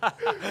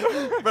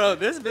 Bro,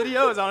 this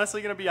video is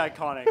honestly going to be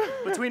iconic.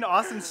 Between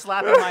Austin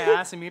slapping my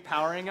ass and me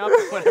powering up,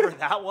 whatever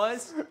that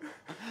was.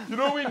 You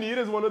know what we need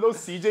is one of those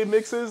CJ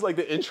mixes, like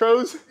the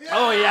intros,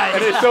 Oh, yeah.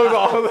 and it shows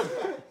all of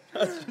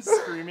them. Just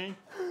screaming.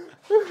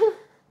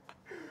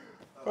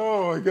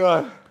 Oh my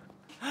god.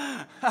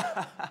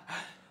 That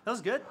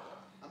was good.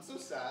 I'm so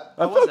sad.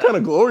 I was felt that? kind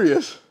of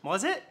glorious.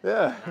 Was it?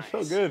 Yeah, it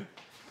felt good.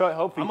 Felt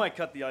healthy. I might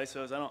cut the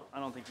ISOs. I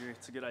don't think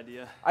it's a good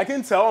idea. I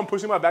can tell I'm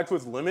pushing my back to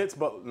its limits,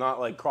 but not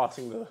like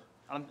crossing the.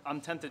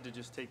 I'm tempted to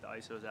just take the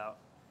ISOs out.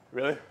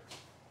 Really?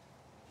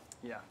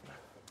 Yeah.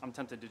 I'm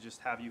tempted to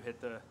just have you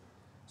hit the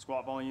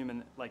squat volume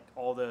and like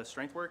all the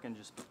strength work and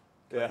just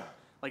Yeah.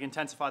 like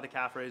intensify the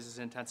calf raises,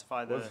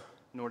 intensify the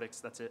Nordics.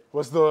 That's it.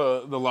 What's the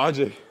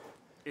logic?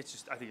 I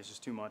think it's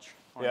just too much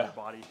on Yeah. your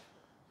body.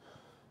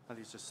 I think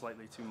it's just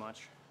slightly too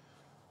much.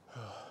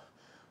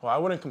 Well, I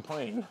wouldn't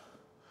complain.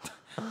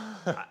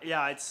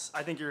 Yeah, I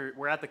think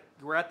we're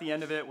at the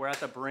end of it. We're at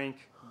the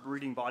brink,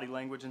 reading body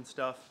language and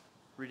stuff,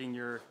 reading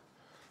your.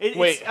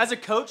 Wait. As a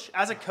coach,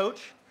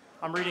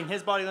 I'm reading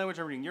his body language.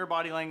 I'm reading your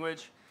body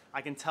language.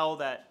 I can tell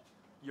that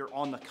you're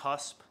on the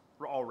cusp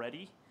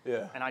already.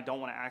 Yeah. And I don't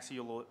want to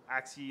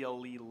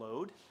axially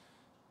load.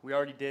 We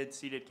already did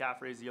seated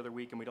calf raise the other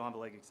week, and we don't have a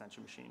leg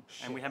extension machine,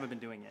 and we haven't been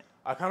doing it.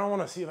 I kind of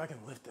want to see if I can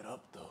lift it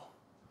up though.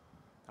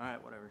 All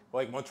right, whatever.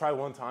 Like, try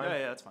one time.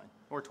 Yeah, that's fine.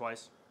 Or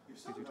twice. You're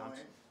so 2 times.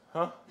 annoying.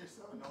 Huh? You're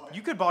so annoying.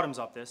 You could bottoms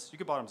up this.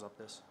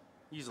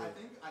 Easily.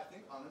 I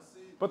think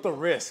honestly. But the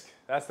risk,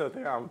 that's the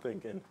thing I'm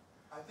thinking.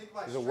 I think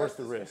my Is it worth stress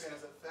the this risk?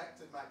 weekend has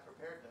affected my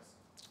preparedness.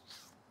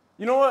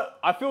 You know what?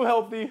 I feel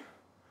healthy.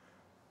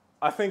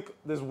 I think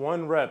this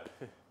one rep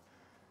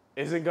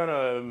isn't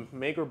gonna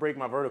make or break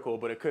my vertical,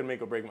 but it could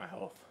make or break my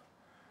health.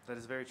 That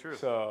is very true.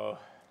 So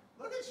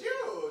Look at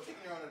you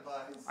taking your own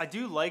advice. I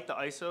do like the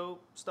ISO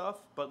stuff,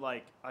 but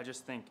like I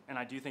just think, and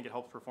I do think it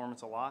helps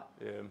performance a lot.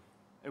 yeah,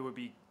 It would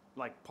be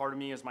like part of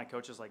me as my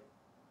coach is like,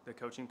 the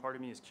coaching part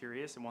of me is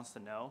curious and wants to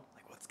know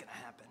like what's gonna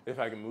happen. if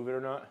I can move it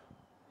or not.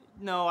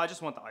 No, I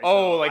just want the ISO.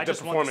 Oh, like I the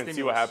just want performance,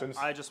 see what stimulus. happens?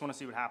 I just want to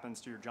see what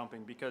happens to your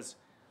jumping because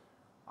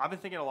I've been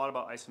thinking a lot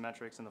about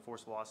isometrics and the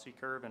force velocity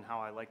curve and how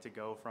I like to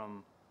go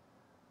from,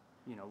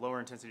 you know, lower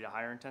intensity to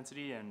higher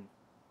intensity. And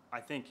I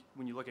think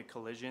when you look at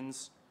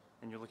collisions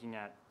and you're looking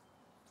at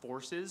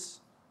forces,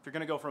 if you're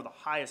going to go for the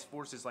highest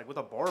forces, like with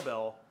a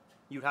barbell,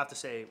 you'd have to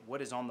say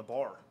what is on the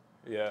bar,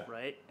 Yeah.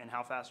 right? And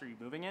how fast are you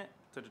moving it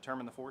to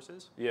determine the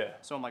forces? Yeah.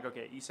 So I'm like,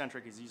 okay,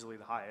 eccentric is easily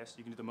the highest.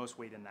 You can do the most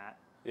weight in that.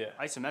 Yeah.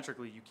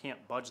 Isometrically, you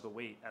can't budge the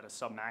weight at a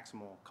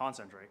submaximal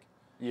concentric.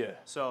 Yeah.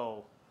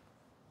 So,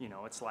 you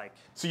know, it's like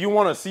So you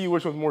want to see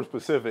which one's more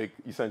specific,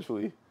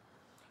 essentially.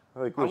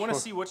 Like I which want to one-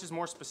 see which is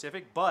more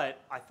specific,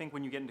 but I think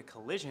when you get into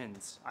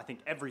collisions, I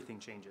think everything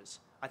changes.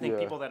 I think Yeah.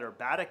 people that are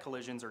bad at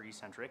collisions are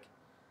eccentric.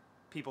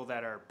 People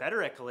that are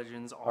better at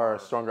collisions are are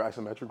stronger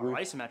isometrically.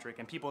 isometric,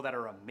 and people that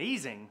are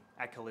amazing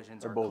at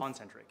collisions are both.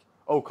 concentric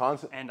Oh,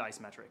 constant. and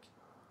isometric.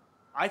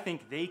 I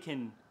think they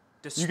can,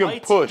 You can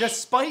push.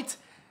 despite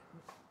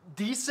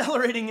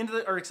decelerating into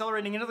the or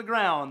accelerating into the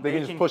ground, They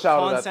can just push out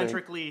of that thing.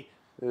 concentrically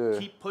Yeah.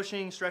 keep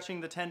pushing, stretching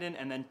the tendon,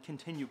 and then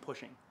continue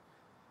pushing.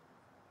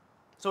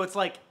 So it's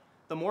like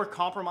the more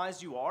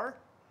compromised you are,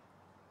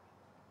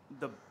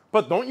 the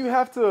But don't you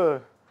have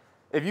to,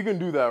 if you can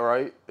do that,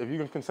 right? If you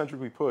can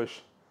concentrically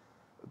push,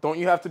 don't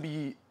you have to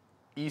be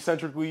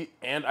eccentrically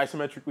and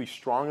isometrically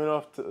strong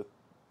enough to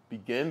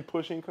begin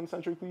pushing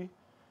concentrically?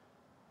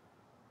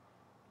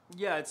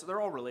 yeah, they're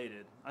all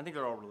related. I think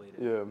they're all related.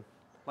 Yeah.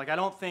 Like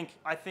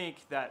I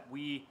think that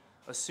we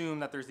assume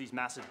that there's these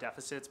massive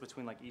deficits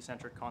between like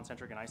eccentric,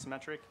 concentric, and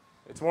isometric.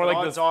 It's more But like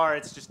odds this. are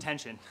it's just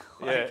tension.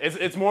 Yeah,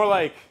 it's more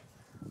like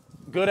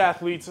good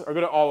athletes are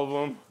good at all of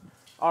them.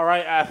 All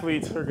right,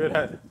 athletes are good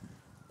at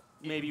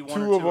Maybe one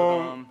two or of two of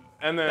them, them.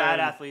 and then Bad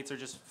athletes are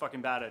just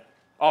fucking bad at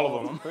all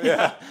of them.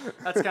 Yeah.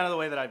 That's kind of the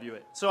way that I view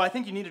it. So I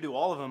think you need to do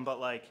all of them, but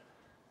like,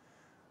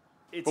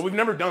 it's But we've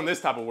never done this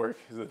type of work,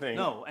 is the thing.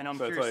 no, and I'm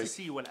So it's curious like- to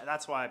see what.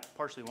 That's why I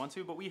partially want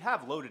to, but we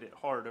have loaded it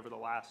hard over the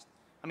last.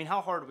 I mean,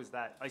 how hard was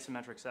that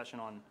isometric session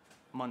on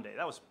Monday?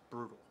 That was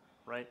brutal,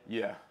 right?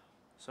 Yeah.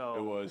 So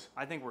It was.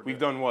 I think we're. We've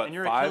good. done what, And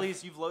your 5?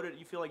 Achilles, you've loaded.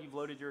 You feel like you've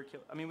loaded your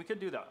Achilles. I mean, we could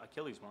do the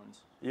Achilles ones.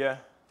 Yeah.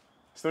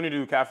 Still need to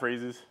do calf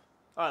raises.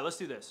 All right, let's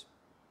do this.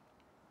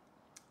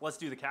 Let's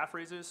do the calf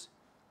raises,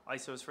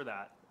 isos for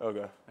that,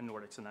 Okay. and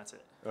Nordics, and that's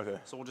it. Okay.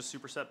 So we'll just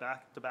superset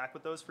back to back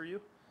with those for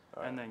you,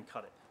 and then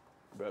cut it.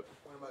 Bet.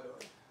 What am I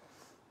doing?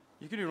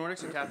 You can do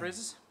Nordics and calf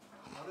raises.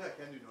 I don't think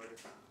I can do Nordic.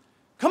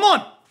 Come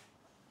on,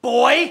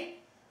 boy!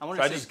 I want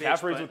Should I to just say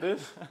calf bitch, raise but- with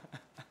this?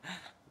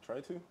 Try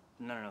to.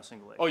 No,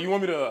 single leg. Oh, you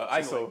want me to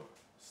ISO? Single leg.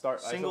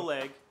 Start Single ISO?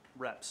 leg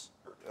reps.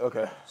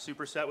 Okay.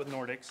 Superset with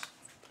Nordics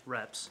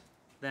reps.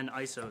 Then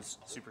isos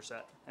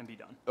superset and be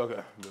done.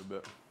 Okay. Good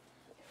bit.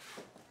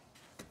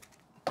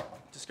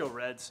 Just go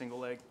red single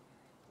leg.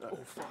 Oh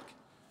fuck!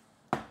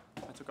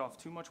 I took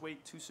off too much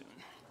weight too soon.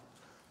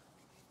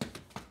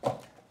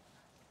 All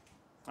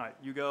right,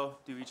 you go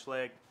do each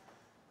leg.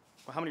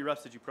 Well, how many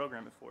reps did you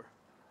program it for?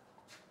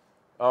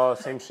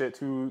 Same shit.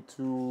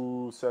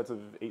 Two sets of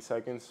 8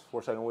 seconds,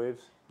 4-second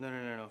waves.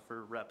 No.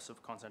 For reps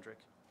of concentric.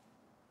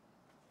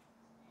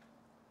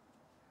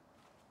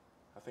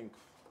 I think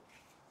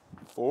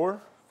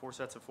 4. 4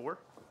 sets of 4.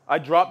 I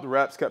dropped the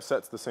reps, kept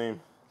sets the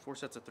same. 4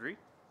 sets of 3.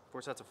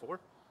 4 sets of 4.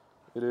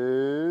 It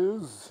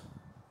is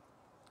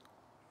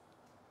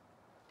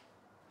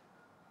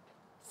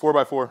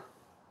 4x4.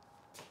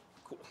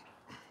 Cool.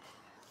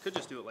 Could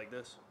just do it like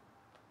this.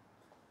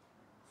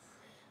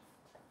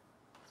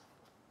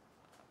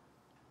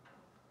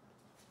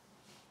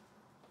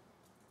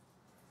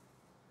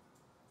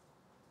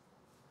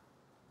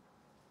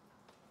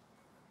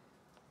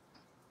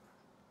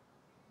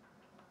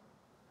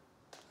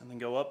 And then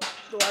go up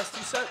the last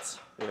 2 sets.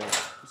 Yeah.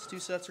 It's 2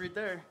 sets right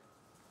there.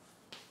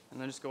 And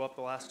then just go up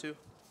the last 2.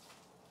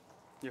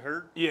 You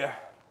heard? Yeah.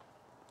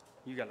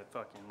 You got to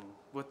fucking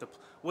with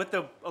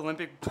the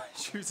Olympic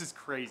shoes is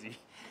crazy.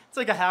 It's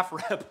like a half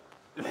rep.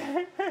 Let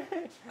me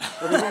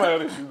put my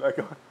other shoe back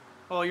on.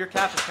 Well, your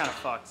calf is kind of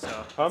fucked,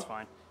 so that's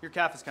fine. Your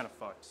calf is kind of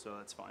fucked, so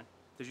that's fine.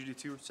 Did you do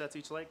 2 sets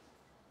each leg?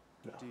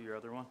 No. Do your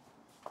other one.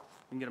 You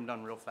can get them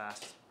done real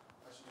fast.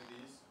 I should do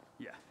these.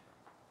 Yeah.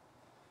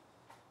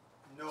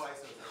 No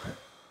ISOs, right?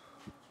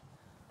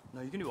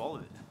 No, you can do all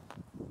of it.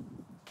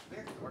 I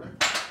think I can Nordic.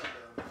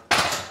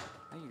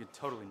 I think you could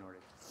totally Nordic.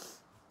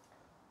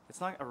 It's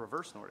not a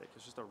reverse Nordic.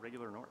 It's just a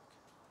regular Nordic.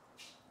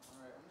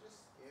 Alright, I'm just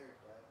scared,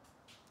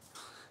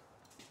 Dad.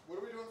 What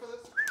are we doing for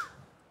this?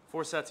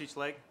 4 sets each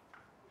leg.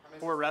 How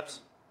many 4 sets reps.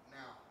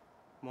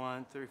 Now.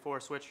 1, 3, 4,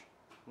 switch.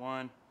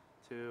 1,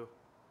 2,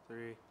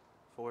 3,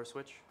 4,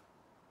 switch.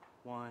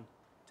 1,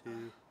 2,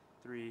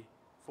 3,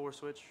 4,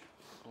 switch.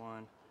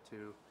 1,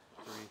 2,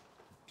 3,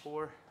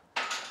 4.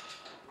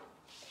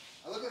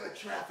 I look like a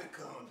traffic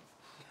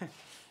cone.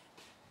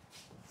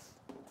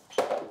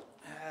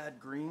 Add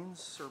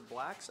greens or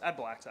blacks? Add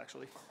blacks,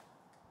 actually.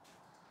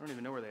 I don't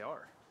even know where they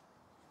are.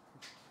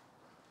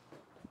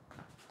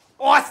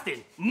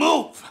 Austin,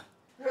 move!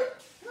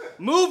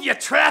 Move your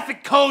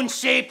traffic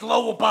cone-shaped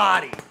lower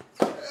body.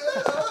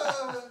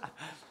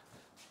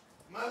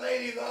 My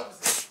lady loves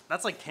it.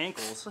 That's like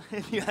cankles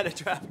if you had a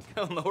traffic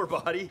cone lower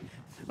body.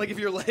 Like if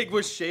your leg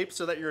was shaped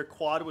so that your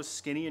quad was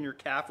skinny and your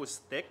calf was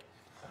thick.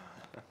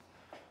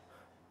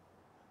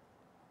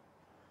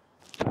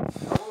 I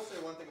will say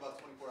one thing about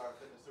 24-hour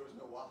fitness, there was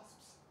no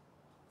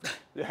wasps.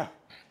 Yeah.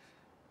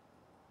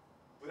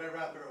 Would I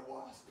rather a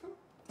wasp?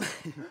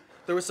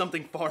 There was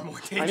something far more I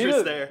need dangerous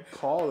to there.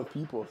 call the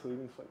people so they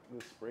can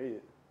just spray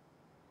it.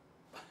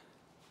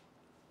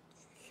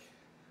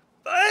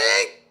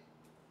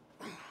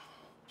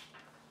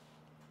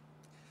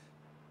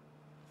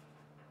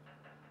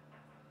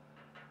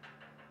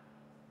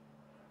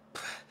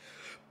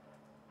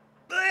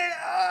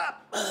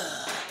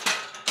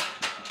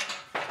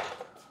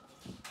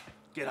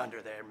 Get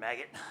under there,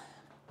 maggot.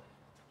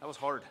 That was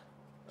hard.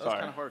 That was Sorry.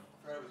 kind of hard.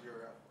 Right, it was your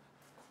rep.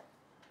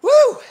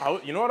 Woo!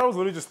 You know what? I was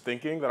literally just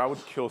thinking that I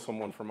would kill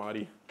someone for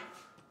Madi.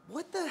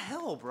 What the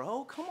hell,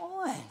 bro? Come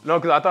on. No,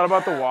 because I thought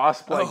about the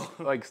wasp Oh.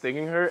 like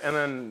stinging her,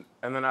 and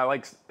then I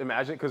like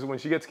imagine because when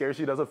she gets scared,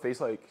 she does a face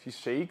like she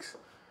shakes,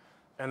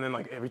 and then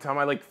like every time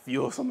I like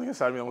feel something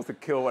inside me, I want to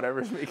kill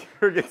whatever's making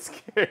her get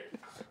scared.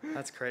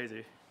 That's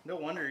crazy. No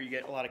wonder you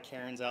get a lot of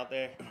Karens out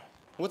there.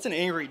 What's an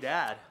angry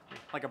dad?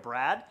 Like a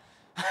Brad?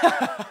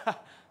 A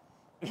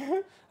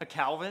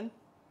Calvin?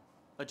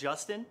 A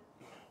Justin?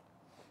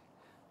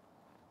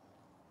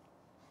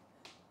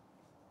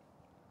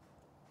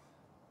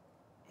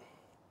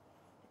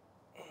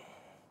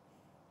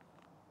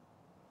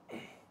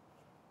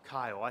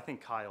 Kyle. I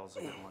think Kyle's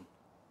a good one.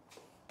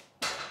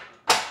 Jesus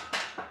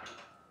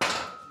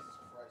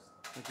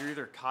Christ. Like you're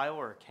either Kyle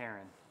or a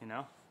Karen, you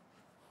know?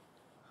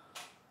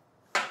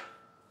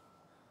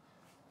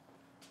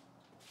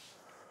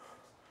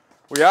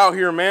 We out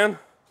here, man.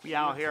 We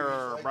out here,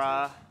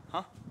 bruh.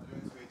 Huh? I'm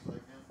doing sweets like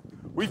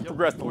him. We've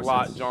progressed a 4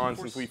 lot, sets. John,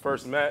 4 since we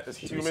first met as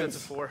 3 sets of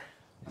humans. 4.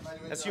 Am I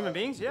doing As human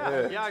beings? Yeah.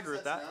 Yeah. Yeah, I agree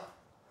with sets that. now?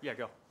 Yeah,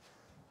 go.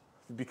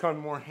 We've become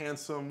more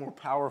handsome, more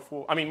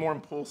powerful. I mean, more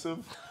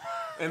impulsive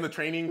in the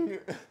training term.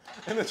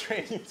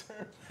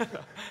 Yeah.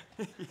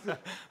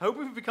 I hope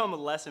we've become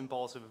less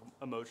impulsive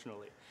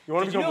emotionally. You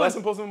want to Did become know less im-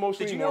 impulsive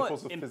emotionally, Did you more know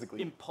impulsive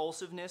physically.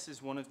 impulsiveness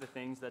is one of the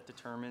things that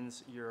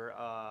determines your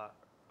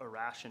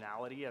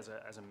irrationality as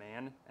a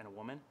man and a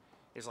woman?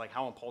 Is like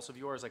how impulsive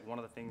you are is like one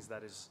of the things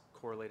that is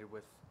correlated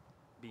with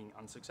being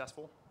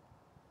unsuccessful.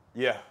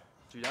 Yeah.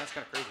 Dude, that's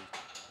kind of crazy,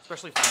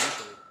 especially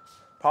financially.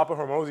 Papa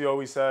Hormozy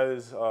always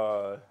says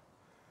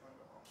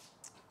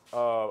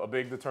a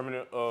big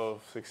determinant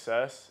of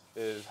success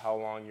is how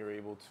long you're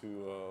able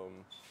to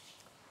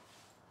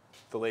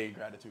delay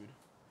gratification.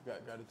 How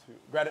long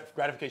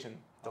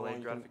Delayed you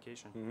can-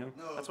 gratification. Mhm. Yep.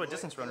 No, That's why delayed-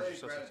 distance runners are delayed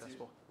so gratitude.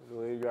 successful.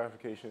 Delayed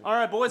gratification. All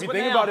right, boys. If you what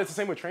think now? about it, it's the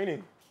same with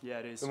training. Yeah,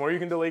 it is. The more you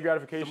can delay The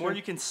gratification, more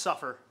you can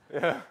suffer.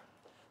 yeah.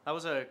 That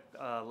was a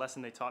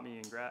lesson they taught me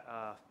in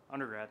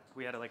undergrad.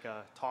 We had like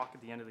a talk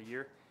at the end of the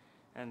year,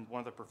 and one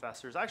of the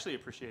professors, I actually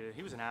appreciated it.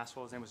 He was an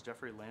asshole. His name was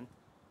Jeffrey Lynn.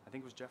 I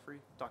think it was Jeffrey,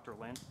 Dr.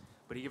 Lynn.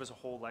 But he gave us a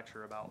whole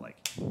lecture about like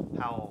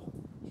how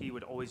he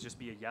would always just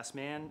be a yes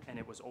man, and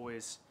it was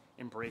always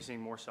embracing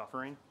more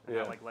suffering, and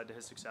Yeah. that like led to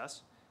his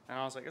success. And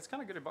I was like, that's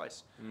kind of good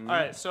advice. All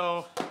right,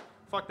 so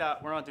fuck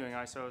that. We're not doing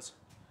ISOs.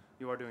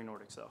 You are doing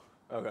Nordics though.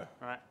 Okay.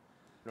 All right.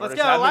 Nordics Let's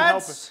go, have been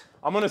lads.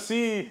 helping. I'm gonna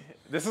see.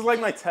 This is like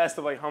my test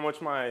of like how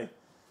much my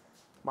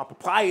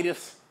proprietus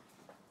is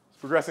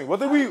progressing. What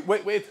did we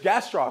wait? It's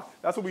gastroc.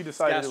 That's what we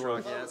decided it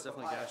was. Gastroc, yeah, it's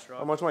definitely How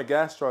gastroc. much my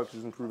gastroc is I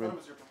thought improving. it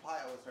was your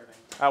papaya was hurting.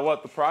 At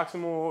what? The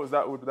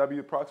proximal? Would that be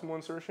the proximal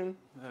insertion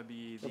That'd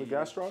be of the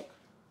gastroc?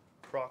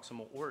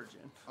 proximal origin.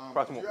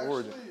 Proximal did you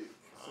origin. actually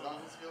sit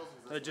on the scales?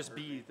 Was That'd this just one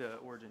be the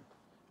origin.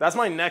 That's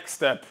my next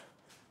step.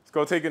 Let's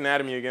go take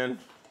anatomy again.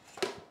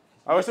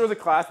 I wish there was a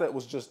class that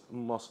was just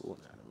muscle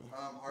anatomy.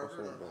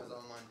 Harvard has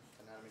online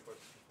anatomy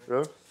courses.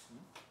 Really?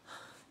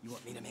 You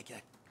want me to make a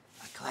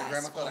My class?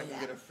 grandma thought I could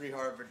get a free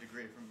Harvard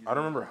degree from you. I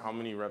don't remember how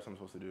many reps I'm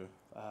supposed to do.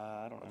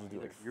 I don't know. do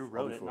like You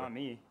wrote it, 44. not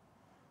me.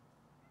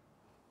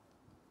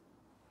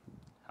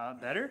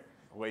 Better?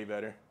 Way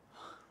better.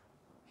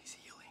 He's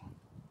healing.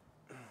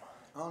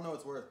 I don't know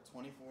what's worth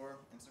 24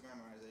 Instagram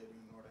or Isaiah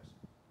doing Nordics.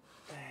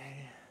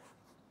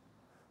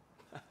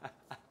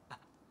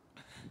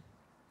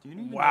 Do you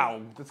need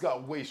Wow, this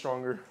got way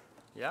stronger.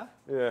 Yeah?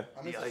 Yeah.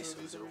 How many The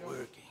sessions ISOs are are we doing?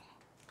 working.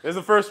 This is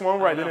the first one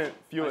where I don't know. didn't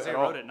feel it Isaiah at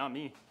all. wrote it, not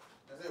me.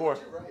 Isaiah, 4.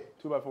 what'd you write?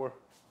 2x4.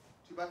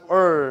 2x4?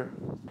 Or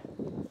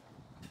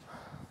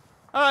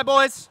All right,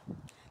 boys.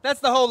 That's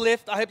the whole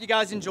lift. I hope you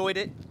guys enjoyed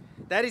it.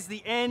 That is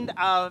the end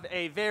of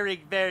a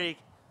very, very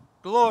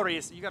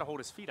glorious... You got to hold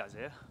his feet,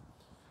 Isaiah.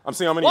 I'm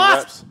seeing how many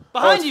Wasp! reps.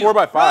 Behind it's you! 4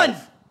 by 5.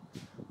 Run!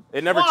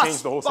 It never Wasp!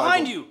 changed the whole cycle.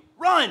 Behind you!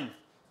 Run!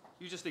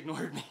 You just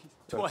ignored me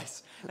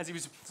twice as he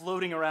was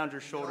floating around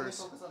your You can only shoulders.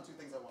 focus on 2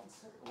 things at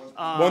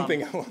once. One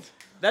thing I want.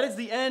 That is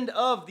the end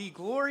of the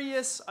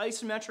glorious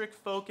isometric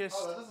focused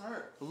Oh, that doesn't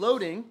hurt.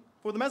 loading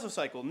for the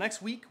Mesocycle.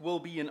 Next week will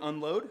be an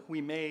unload.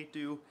 We may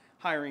do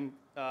higher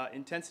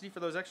intensity for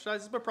those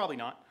exercises, but probably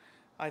not.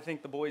 I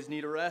think the boys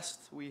need a rest.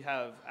 We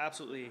have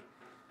absolutely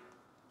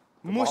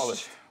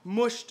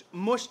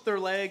mushed their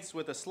legs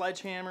with a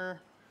sledgehammer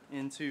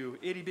into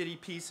itty bitty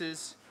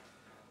pieces.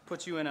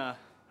 Put you in a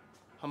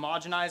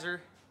homogenizer.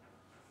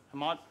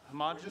 We're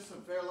just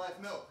some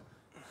Fairlife milk.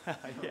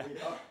 Yeah.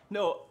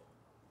 No.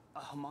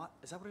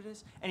 Is that what it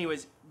is?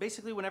 Anyways,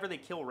 basically, whenever they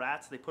kill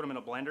rats, they put them in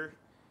a blender.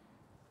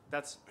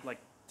 That's like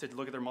to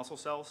look at their muscle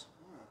cells.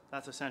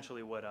 That's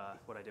essentially what I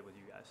did with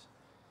you guys.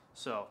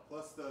 So.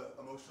 Plus the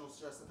emotional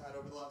stress I've had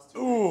over the last 2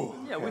 Ooh.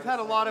 weeks. Yeah, we've had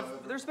a lot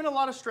of. There's been a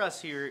lot of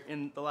stress here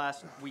in the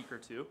last week or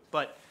two,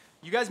 but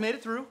you guys made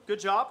it through. Good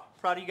job.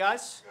 Proud of you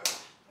guys.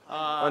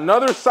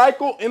 Another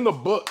cycle in the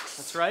books.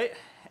 That's right.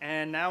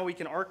 And now we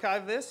can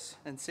archive this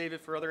and save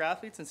it for other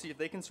athletes and see if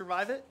they can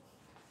survive it.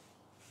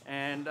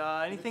 And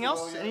anything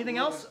else? Anything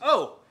else?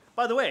 Oh,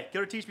 by the way,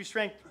 go to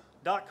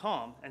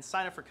Thpstrength.com and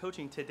sign up for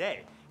coaching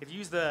today. If you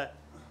use the,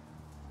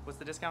 what's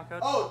the discount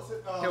code? Oh,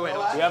 Here, wait,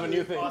 We have a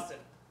new thing. Austin.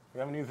 We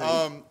have a new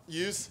thing.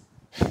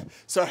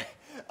 Sorry.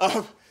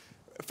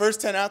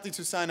 First 10 athletes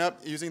who sign up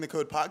using the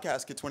code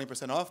podcast get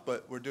 20% off,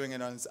 but we're doing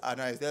it on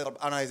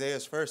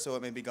Isaiah's first, so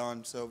it may be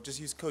gone. So just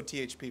use code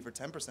THP for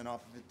 10%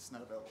 off if it's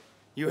not available.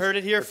 You heard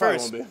it here It probably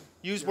first. won't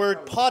be. Use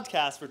word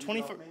podcast for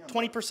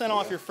 20%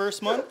 off your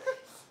first month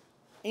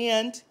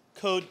and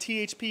code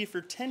THP for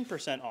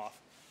 10%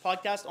 off.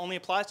 Podcast only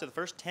applies to the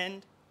first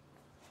 10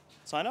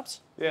 signups.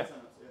 Yeah.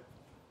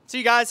 See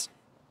you guys.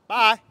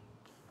 Bye.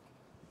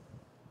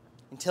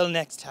 Until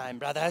next time,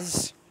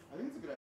 brothers.